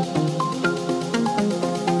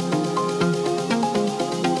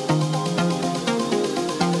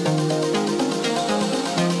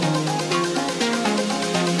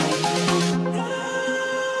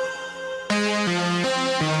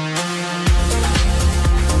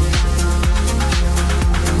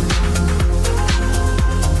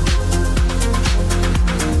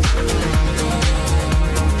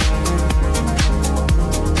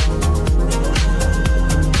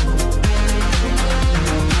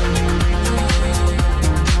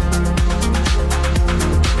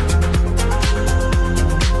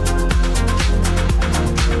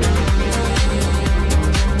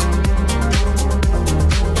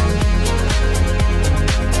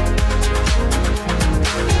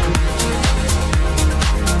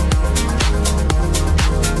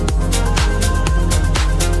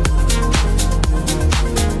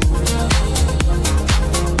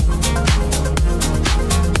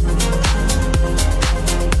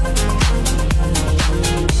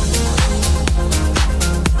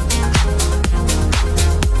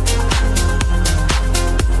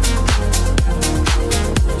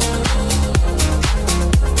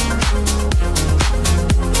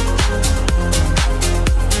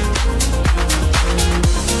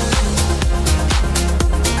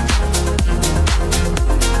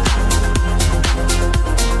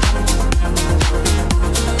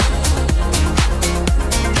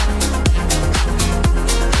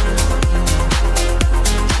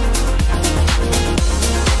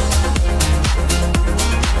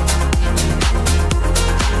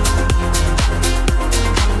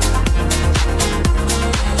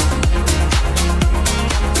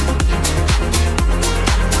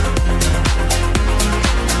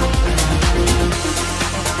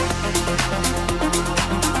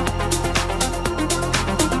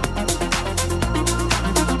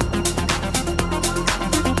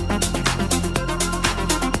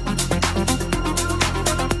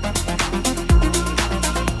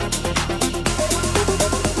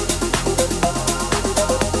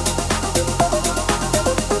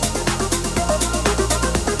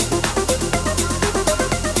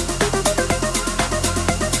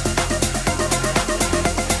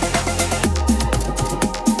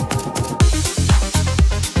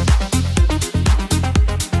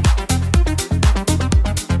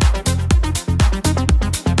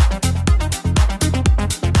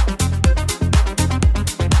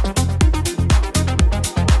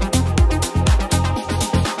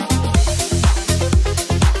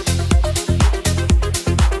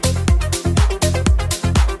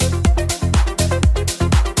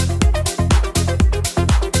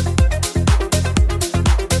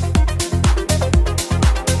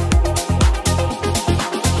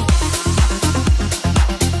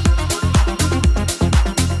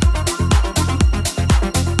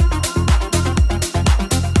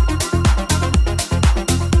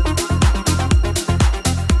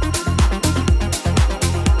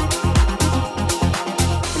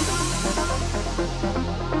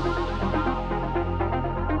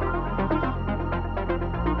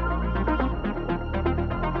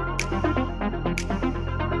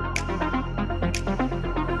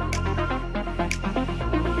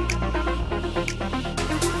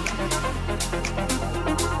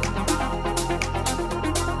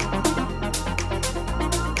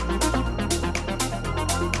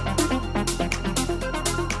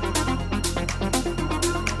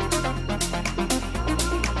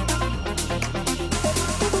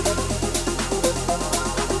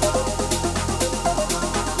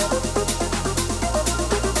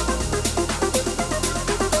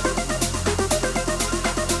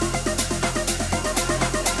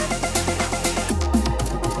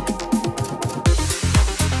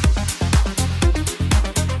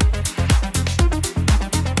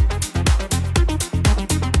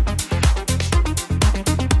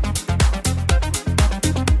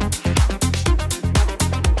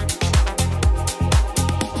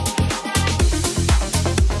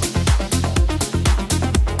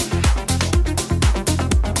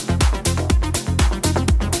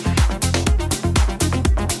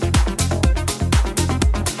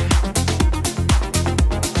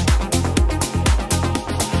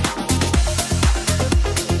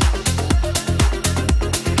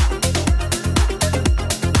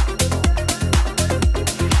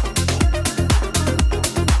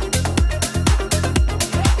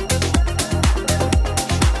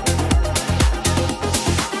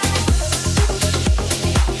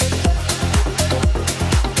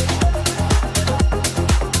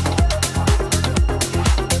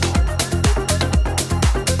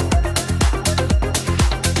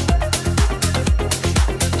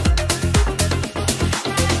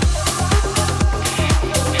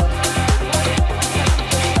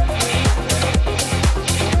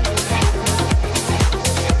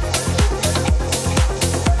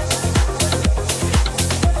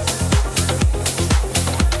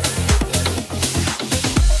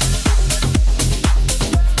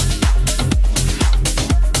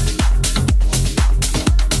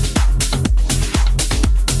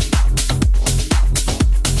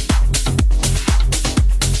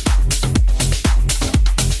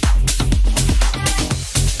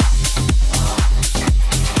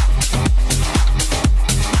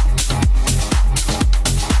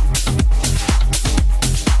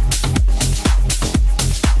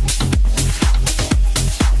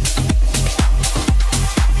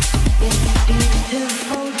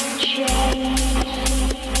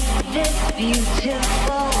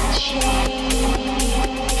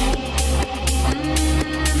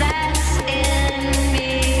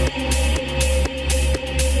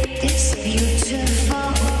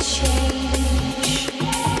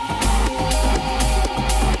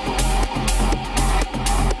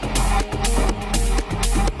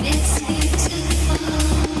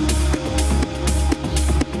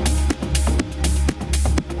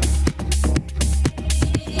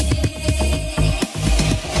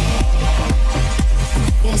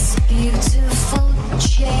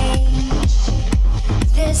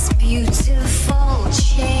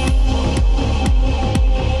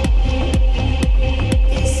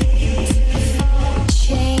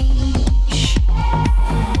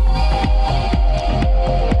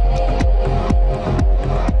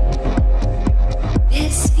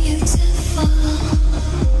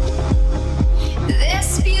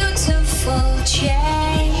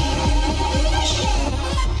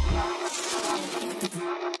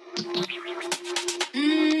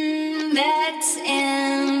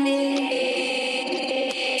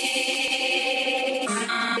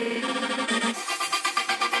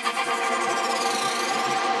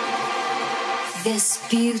 This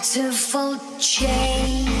beautiful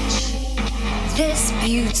change, this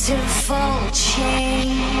beautiful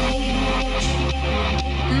change,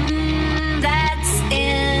 that's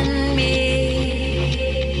in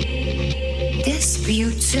me. This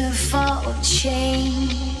beautiful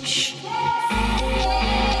change.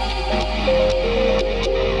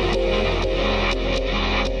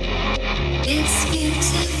 It's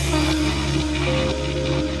beautiful.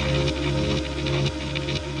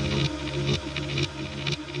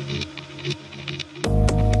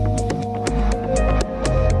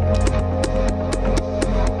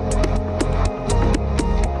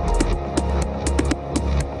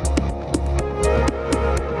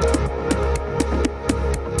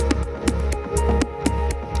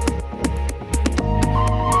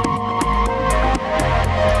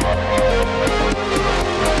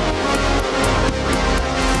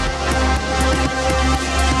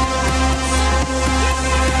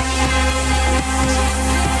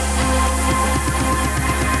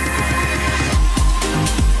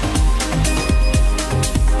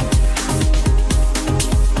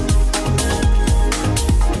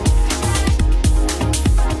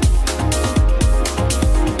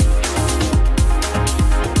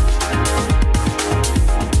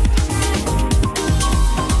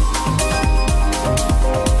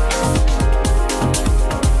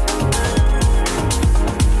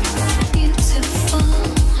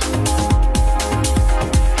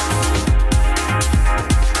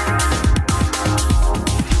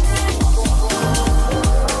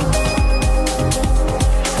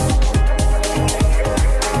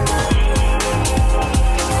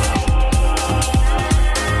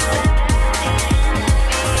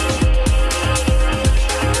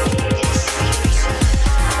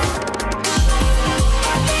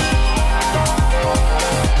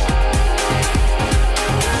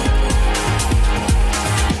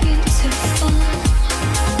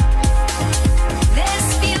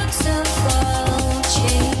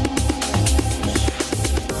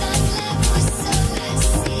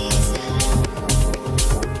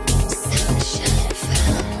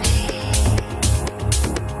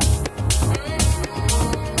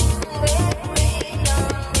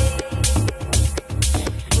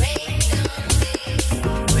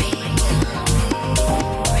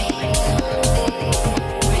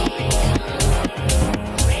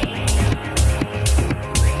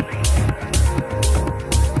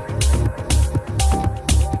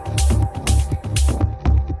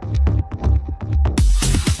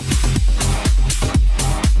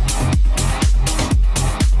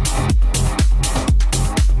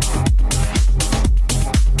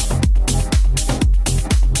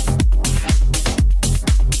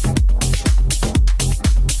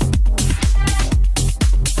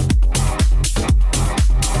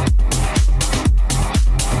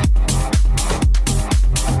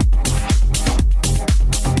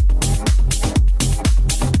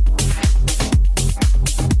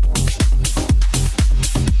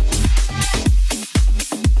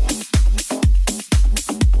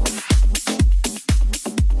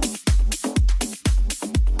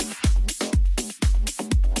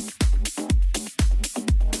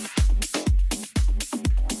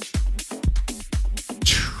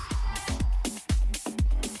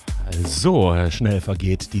 So schnell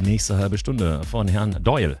vergeht die nächste halbe Stunde von Herrn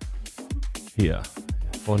Doyle. Hier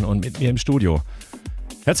von und mit mir im Studio.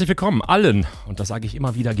 Herzlich willkommen allen, und das sage ich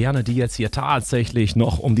immer wieder gerne, die jetzt hier tatsächlich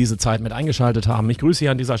noch um diese Zeit mit eingeschaltet haben. Ich grüße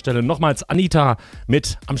hier an dieser Stelle nochmals Anita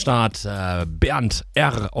mit am Start. Bernd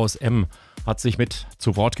R. aus M. hat sich mit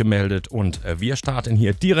zu Wort gemeldet und wir starten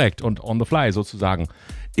hier direkt und on the fly sozusagen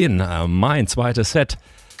in mein zweites Set.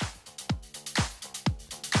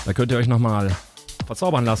 Da könnt ihr euch nochmal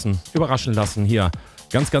verzaubern lassen, überraschen lassen. Hier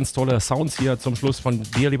ganz, ganz tolle Sounds hier zum Schluss von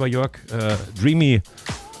dir, lieber Jörg. Dreamy.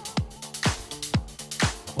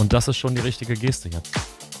 Und das ist schon die richtige Geste jetzt.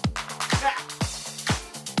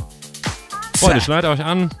 Freunde, schneidet euch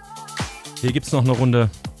an. Hier gibt es noch eine Runde.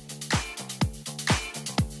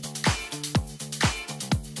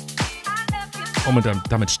 Und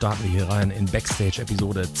damit starten wir hier rein in Backstage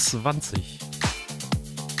Episode 20.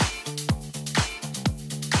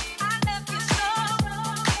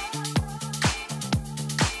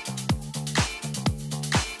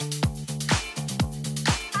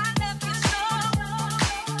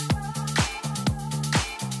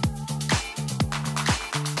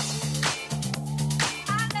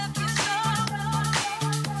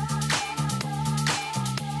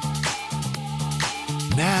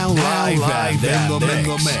 Live in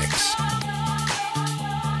the mix.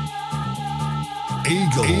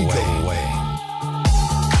 Eaglewing.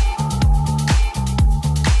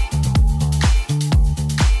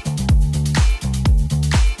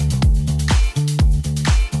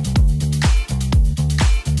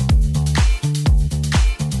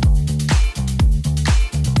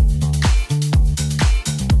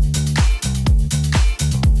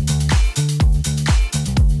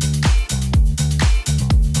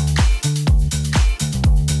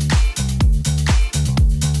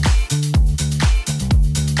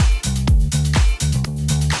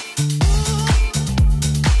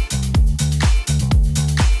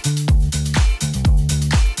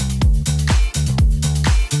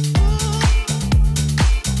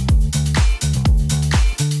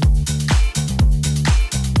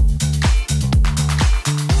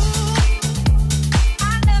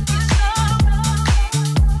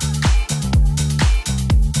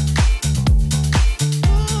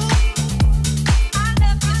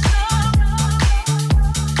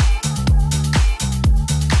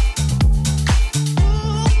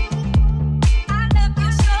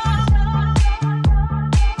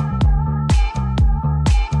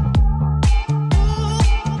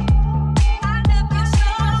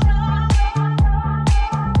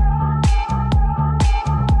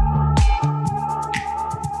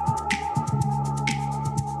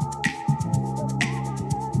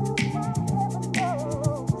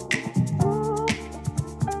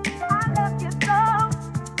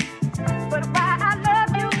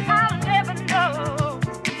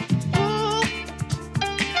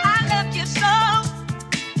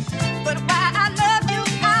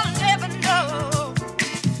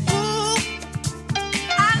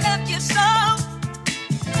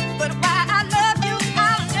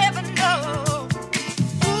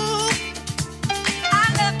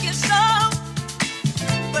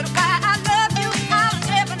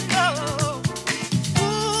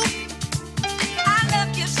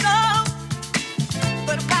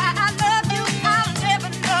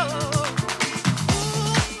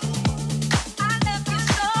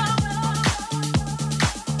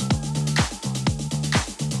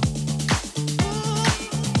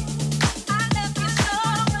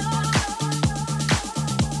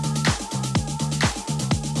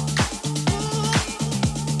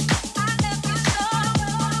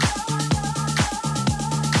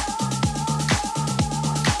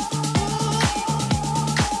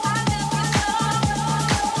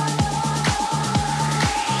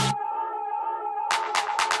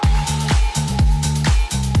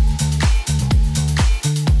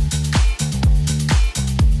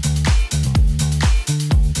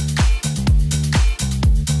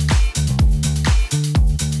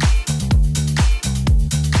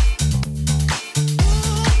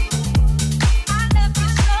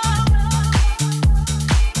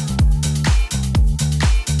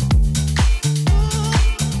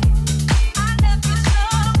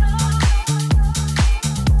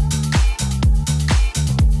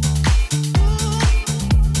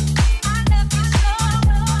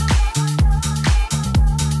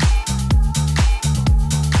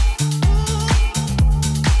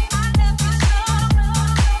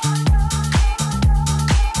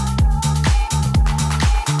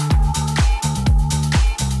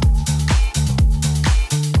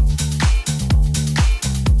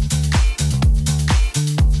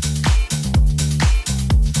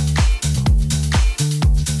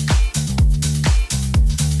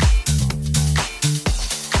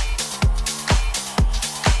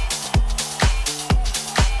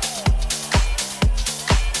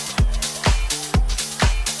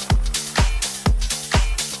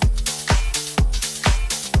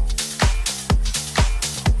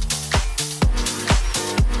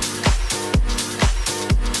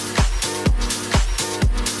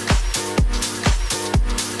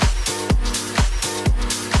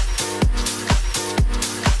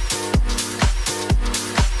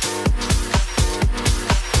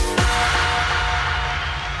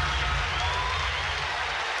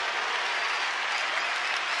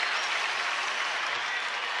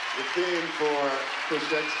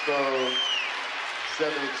 Expo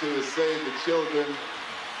 72 is Save the Children.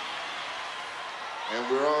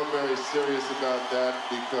 And we're all very serious about that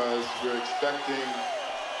because we're expecting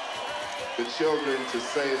the children to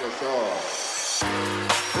save us all.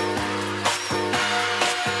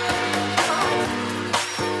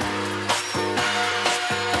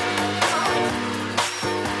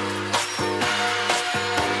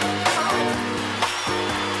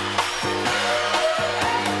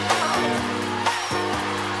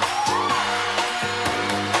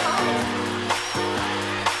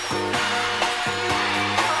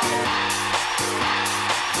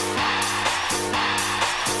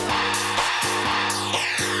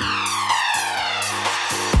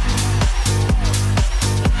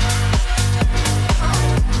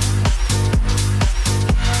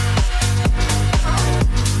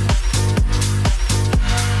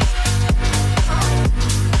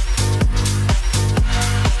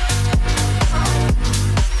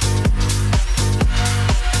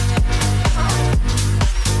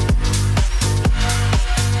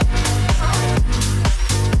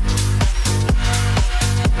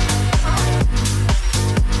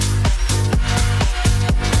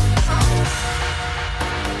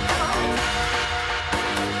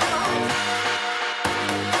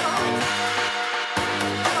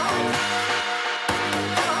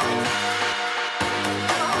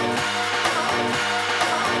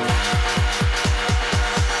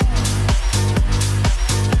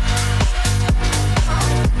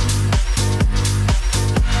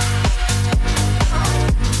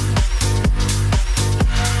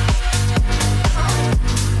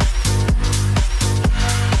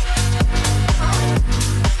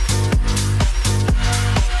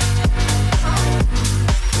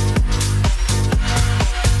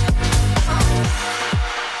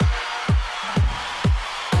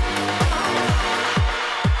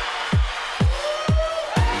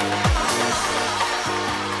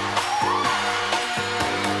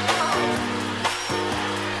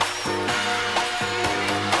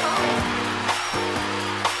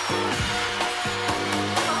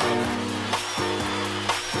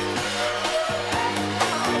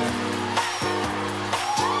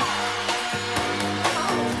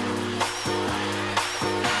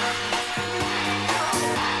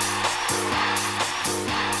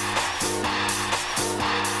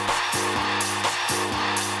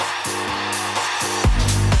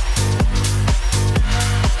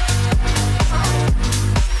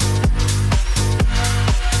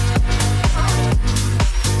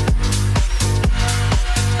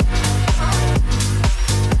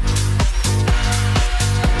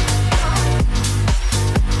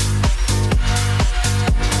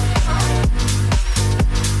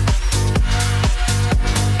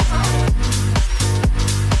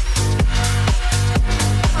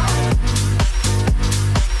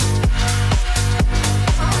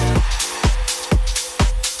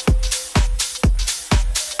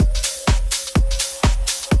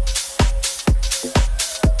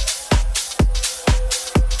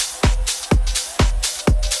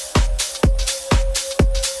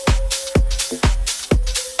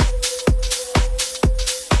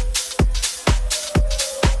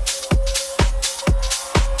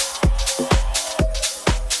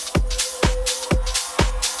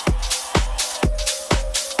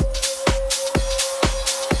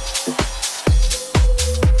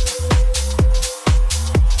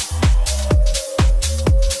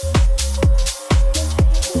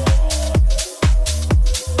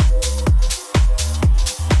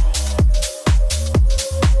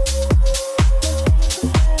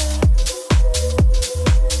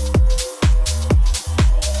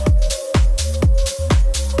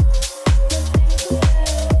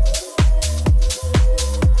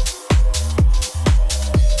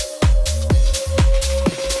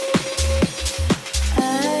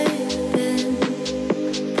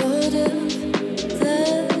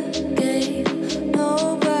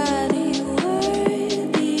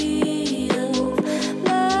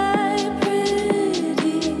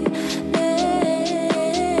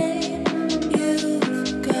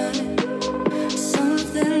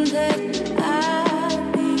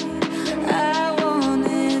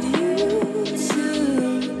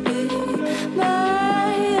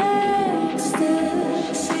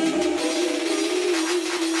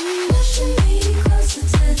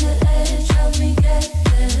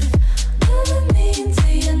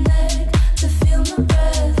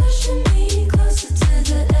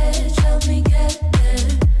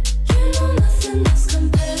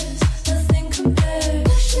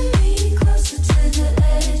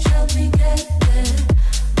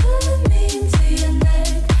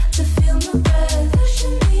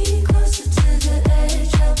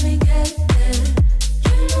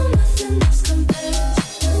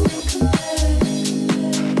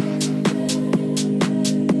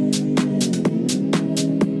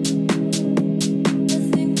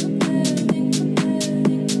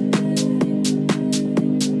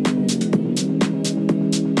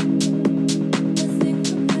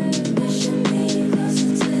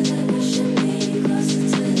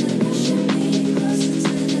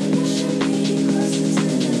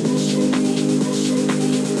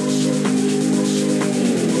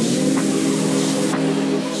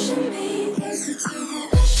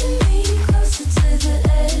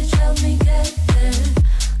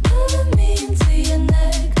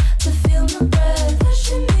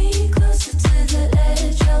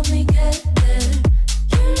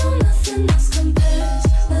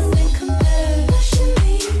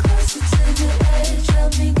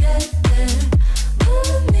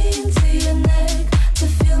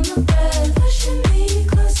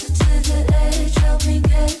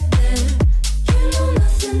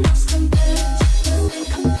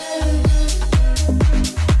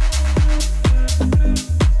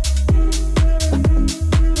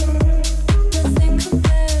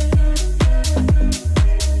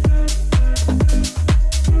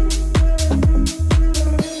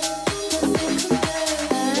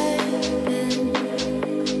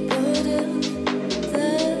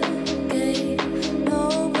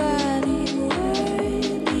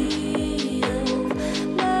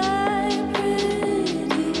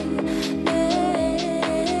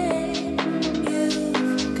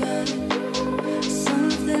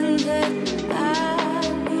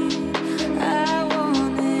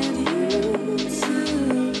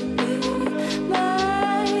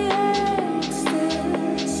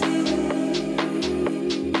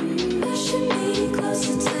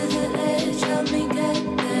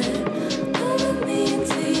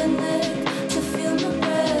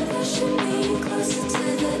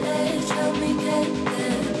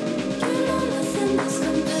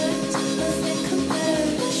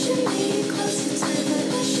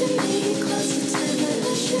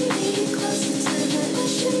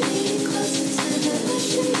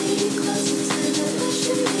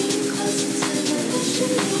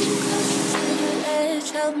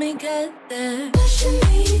 me get there. Pushing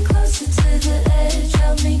me closer to the edge,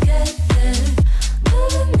 help me get there.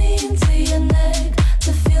 Pulling me into your neck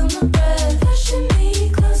to feel my breath. Pushing me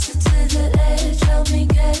closer to the edge, help me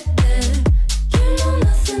get there. You know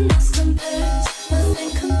nothing else compares,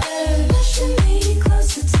 nothing compares. Pushing me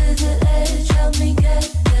closer to the edge, help me get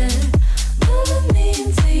there. Pulling me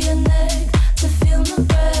into your neck to feel my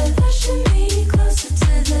breath. Pushing me closer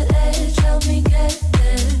to the edge, help me get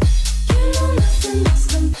there. You know nothing else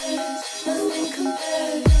compares, nothing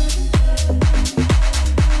compares.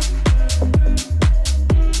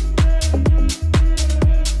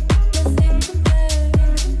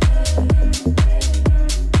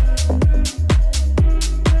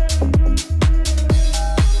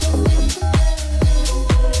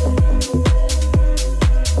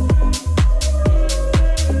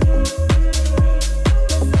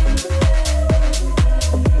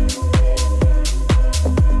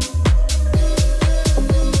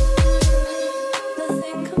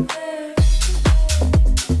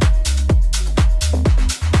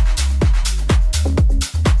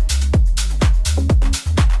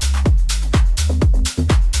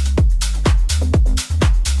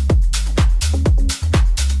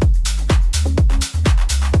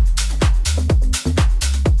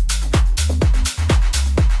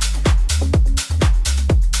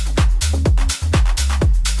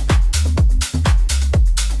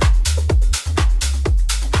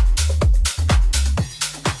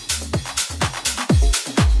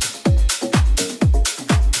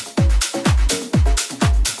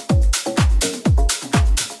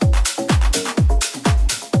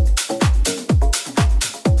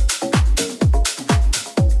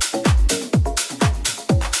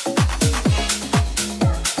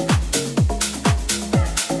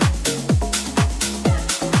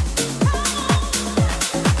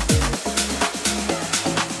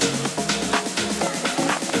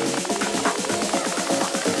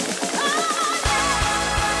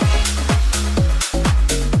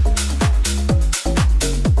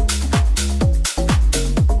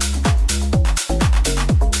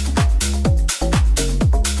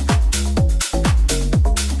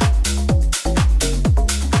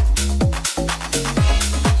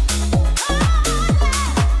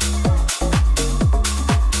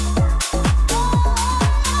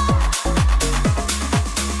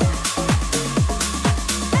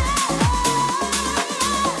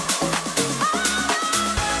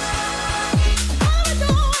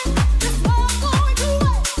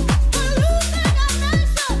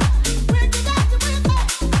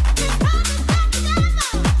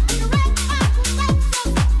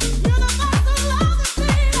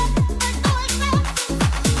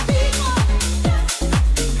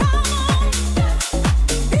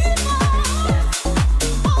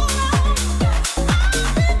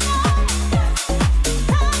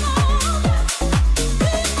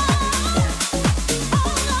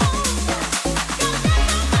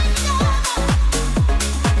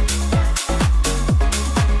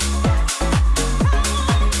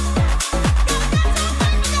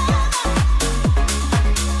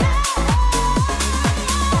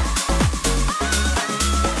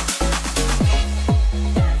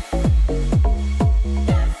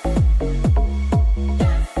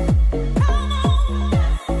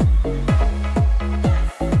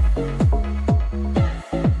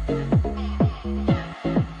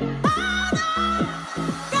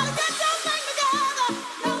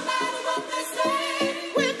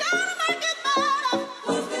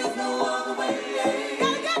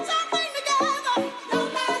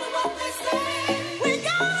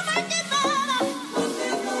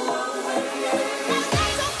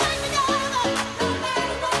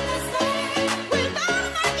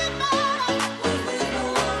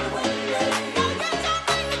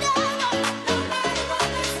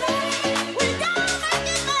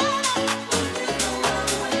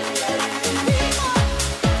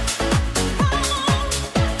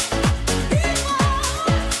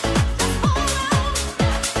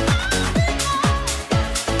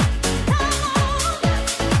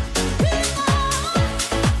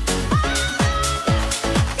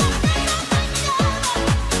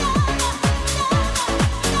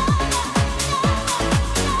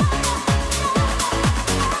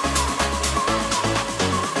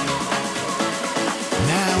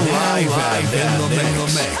 live in the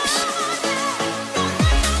mix.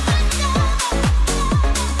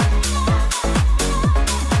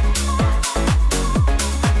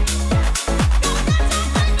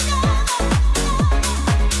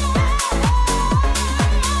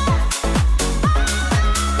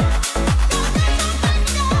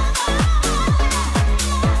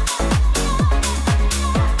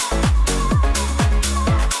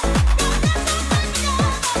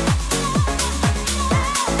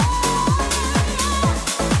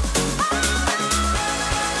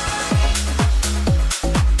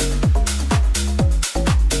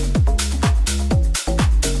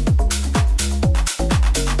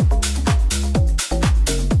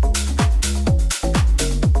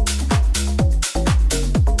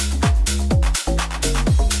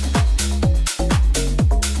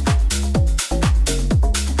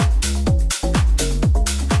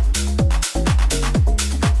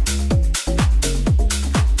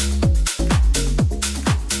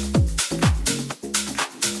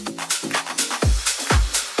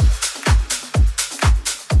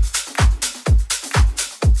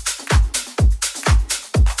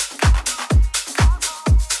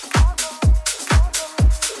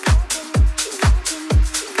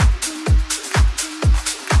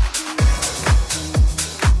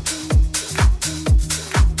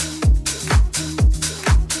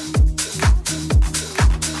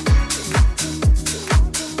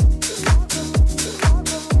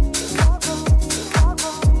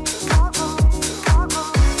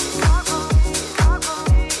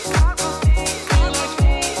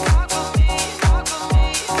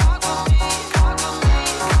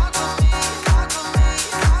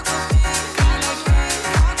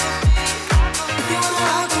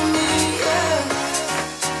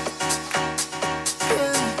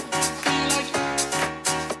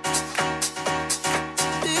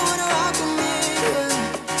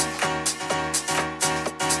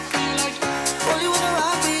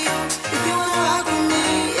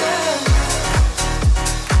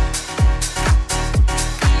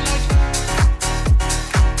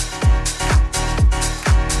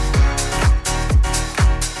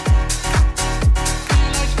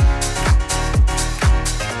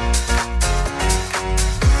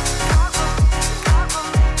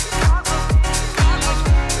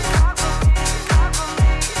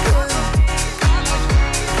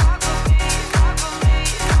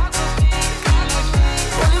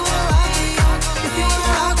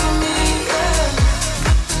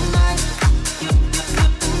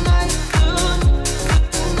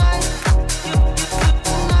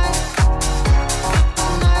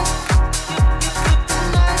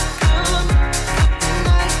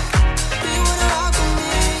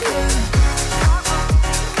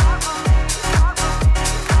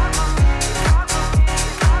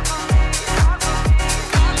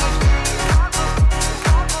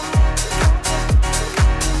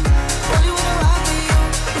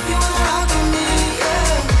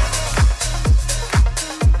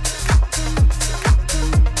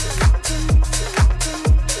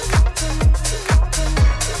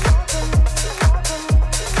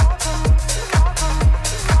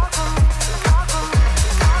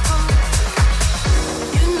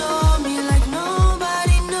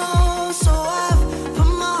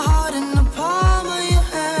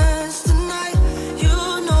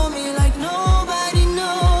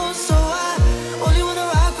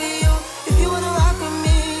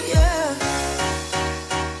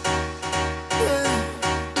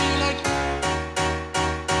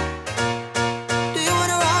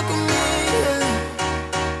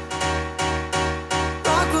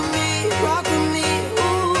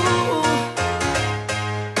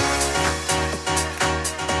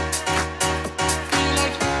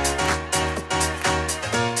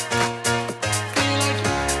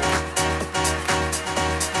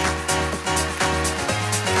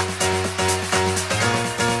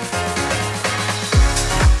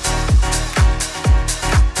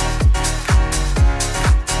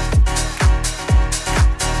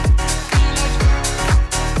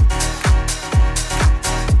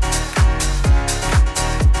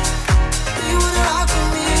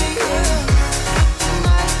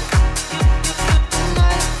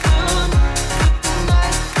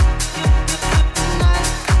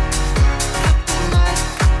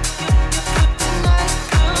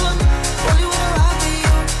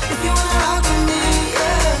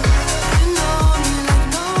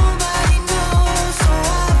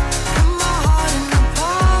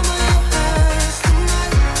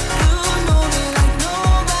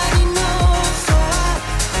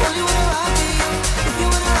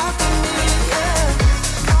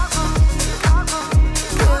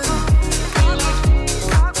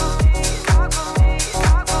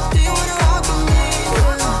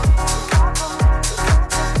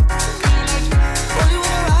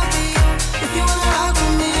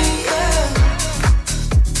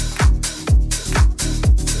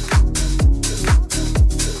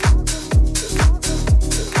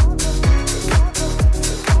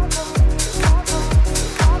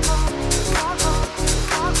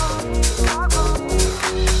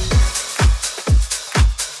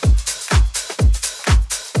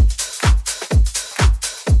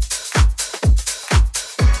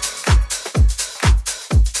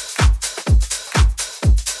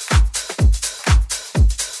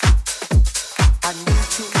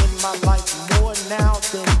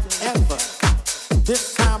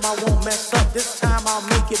 mess up. This time I'll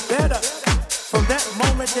make it better. From that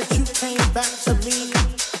moment that you came back to me,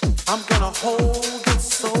 I'm gonna hold it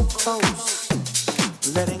so close,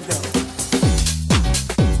 letting go.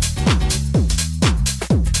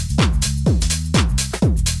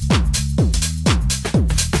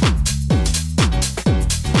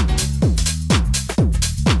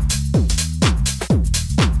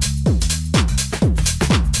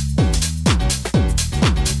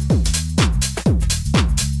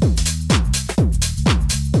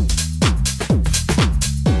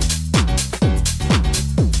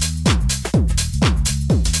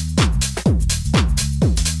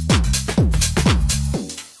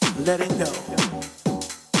 Letting go,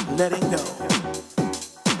 letting go,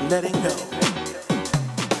 letting go.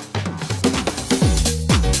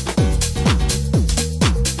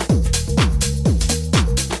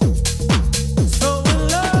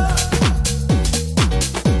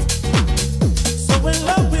 So in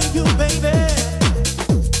love with you, baby.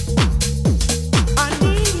 I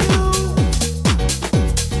need you,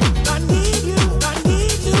 I need you, I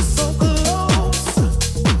need you so close.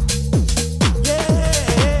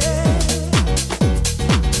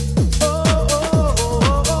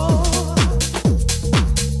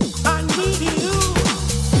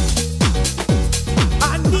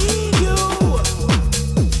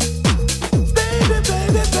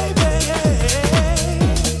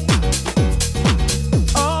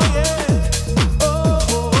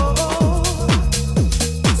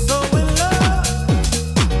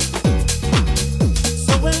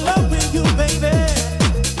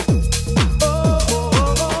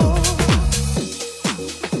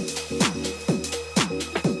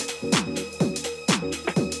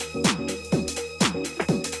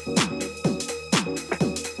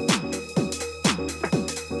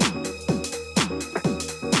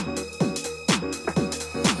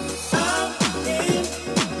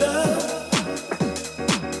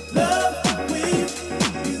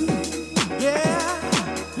 Yeah.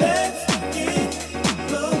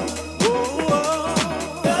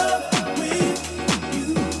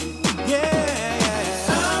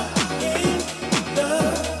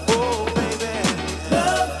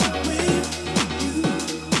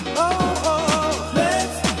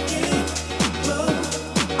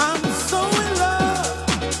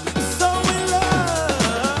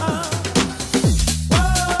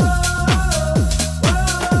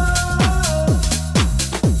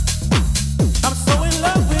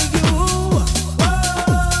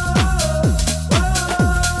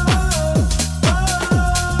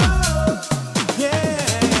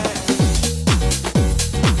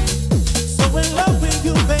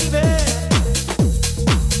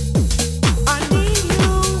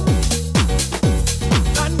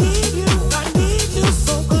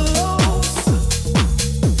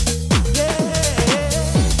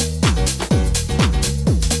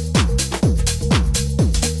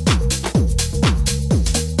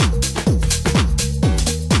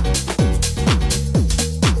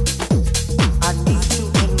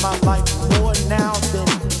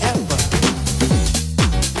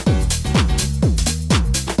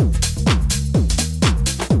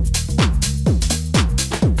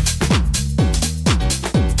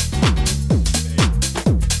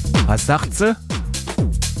 Was sagt sie?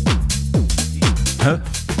 Hä?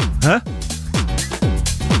 Hä?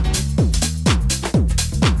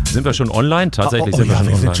 Sind wir schon online? Tatsächlich sind wir schon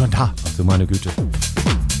wir online. sind schon da. Also meine Güte.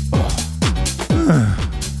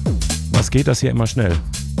 Was geht das hier immer schnell?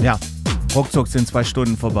 Ja, ruckzuck sind 2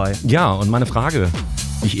 Stunden vorbei. Ja, und meine Frage,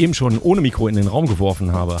 die ich eben schon ohne Mikro in den Raum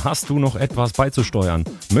geworfen habe. Hast du noch etwas beizusteuern?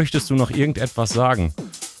 Möchtest du noch irgendetwas sagen?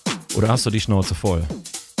 Oder hast du die Schnauze voll?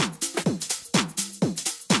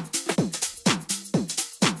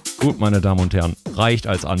 Gut, meine Damen und Herren, reicht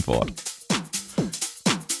als Antwort.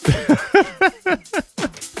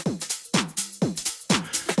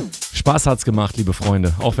 Spaß hat's gemacht, liebe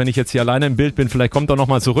Freunde. Auch wenn ich jetzt hier alleine im Bild bin, vielleicht kommt er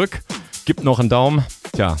nochmal zurück. Gibt noch einen Daumen.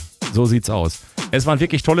 Tja, so sieht's aus. Es waren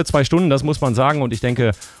wirklich tolle 2 Stunden, das muss man sagen. Und ich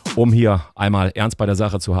denke, um hier einmal ernst bei der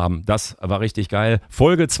Sache zu haben, das war richtig geil.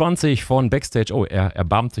 Folge 20 von Backstage. Oh, er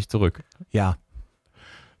erbarmt sich zurück. Ja.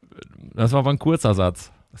 Das war aber ein kurzer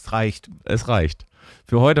Satz. Es reicht. Es reicht.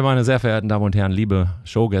 Für heute, meine sehr verehrten Damen und Herren, liebe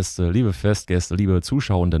Showgäste, liebe Festgäste, liebe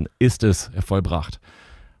Zuschauenden, ist es vollbracht.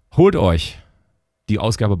 Holt euch die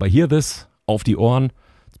Ausgabe bei Hear This auf die Ohren.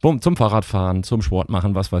 zum Fahrradfahren, zum Sport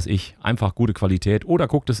machen, was weiß ich. Einfach gute Qualität. Oder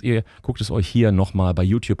guckt es euch hier nochmal bei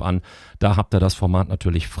YouTube an. Da habt ihr das Format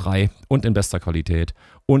natürlich frei und in bester Qualität.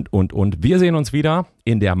 Und. Wir sehen uns wieder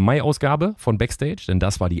in der Mai-Ausgabe von Backstage, denn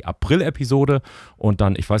das war die April-Episode. Und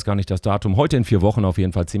dann, ich weiß gar nicht das Datum, heute in 4 Wochen auf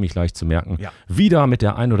jeden Fall ziemlich leicht zu merken. Ja. Wieder mit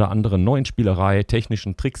der ein oder anderen neuen Spielerei,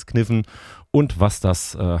 technischen Tricks, Kniffen und was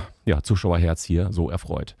das Zuschauerherz hier so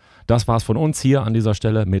erfreut. Das war's von uns hier an dieser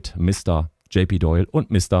Stelle mit Mr. JP Doyle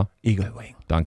und Mr. Eaglewing. Danke.